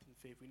expect in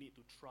faith. We need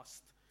to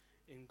trust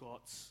in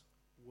God's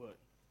word.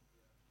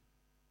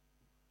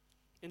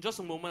 In just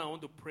a moment, I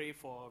want to pray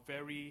for a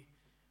very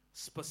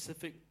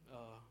specific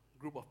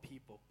group of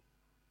people.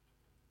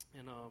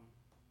 And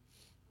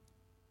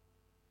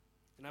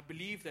I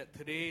believe that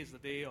today is the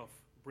day of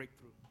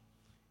breakthrough.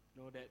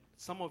 You know, that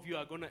some of you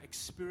are going to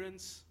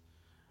experience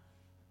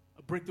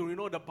a breakthrough. You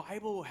know, the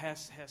Bible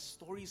has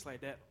stories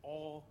like that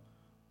all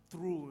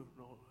through, you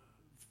know,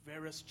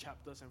 various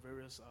chapters and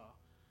various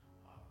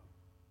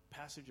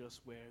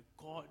passages where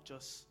God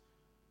just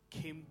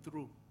came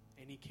through.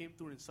 And He came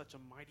through in such a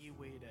mighty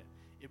way that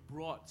it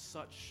brought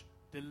such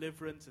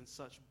deliverance and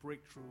such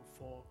breakthrough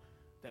for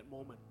that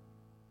moment.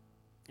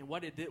 And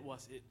what it did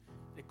was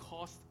it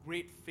caused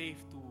great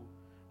faith to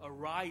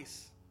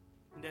arise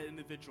in that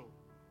individual.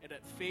 And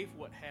that faith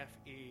would have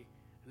a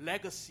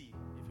legacy,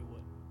 if you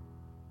would.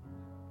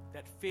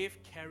 That faith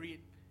carried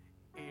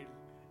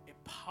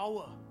a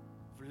power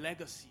of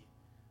legacy.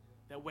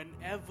 That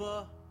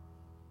whenever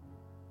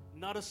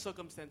another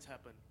circumstance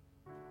happened,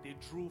 they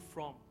drew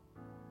from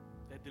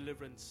that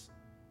deliverance.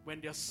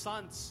 When their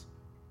sons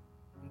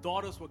and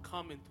daughters would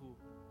come into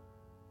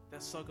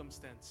that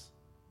circumstance,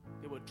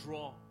 they would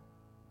draw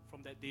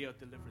from that day of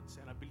deliverance.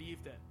 And I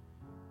believe that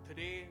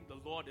today the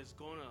Lord is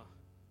going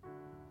to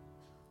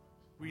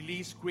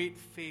release great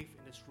faith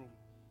in this room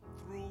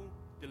through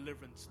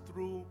deliverance,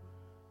 through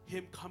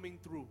Him coming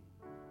through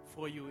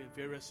for you in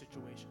various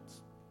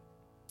situations.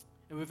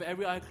 And with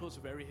every eye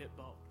closed, with every head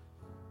bowed,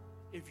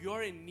 if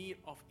you're in need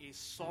of a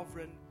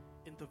sovereign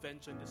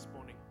intervention this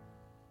morning,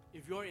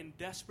 if you're in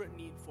desperate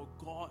need for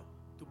God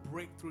to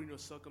break through in your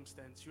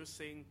circumstance, you're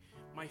saying,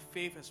 my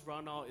faith has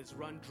run out, it's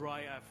run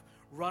dry, I've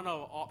run out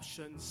of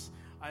options,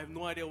 I have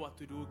no idea what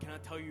to do. Can I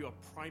tell you, you're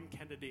a prime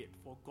candidate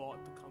for God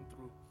to come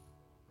through?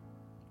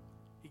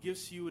 He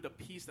gives you the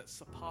peace that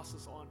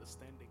surpasses all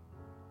understanding.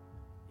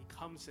 He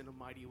comes in a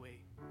mighty way.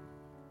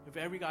 With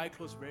every eye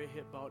closed, very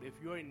head bowed, if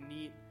you're in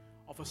need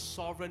of a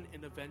sovereign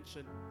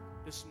intervention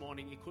this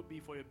morning, it could be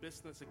for your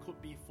business, it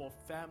could be for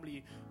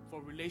family,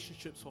 for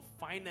relationships, for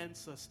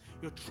finances.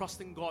 You're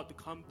trusting God to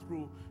come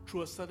through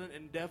a certain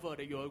endeavor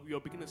that you're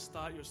beginning to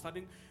start.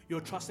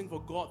 You're trusting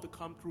for God to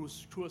come through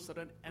a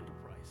certain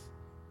enterprise.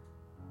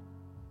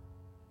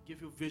 Give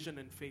you vision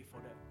and faith for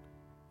that.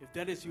 If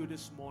that is you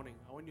this morning,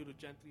 I want you to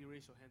gently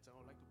raise your hands and I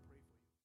would like to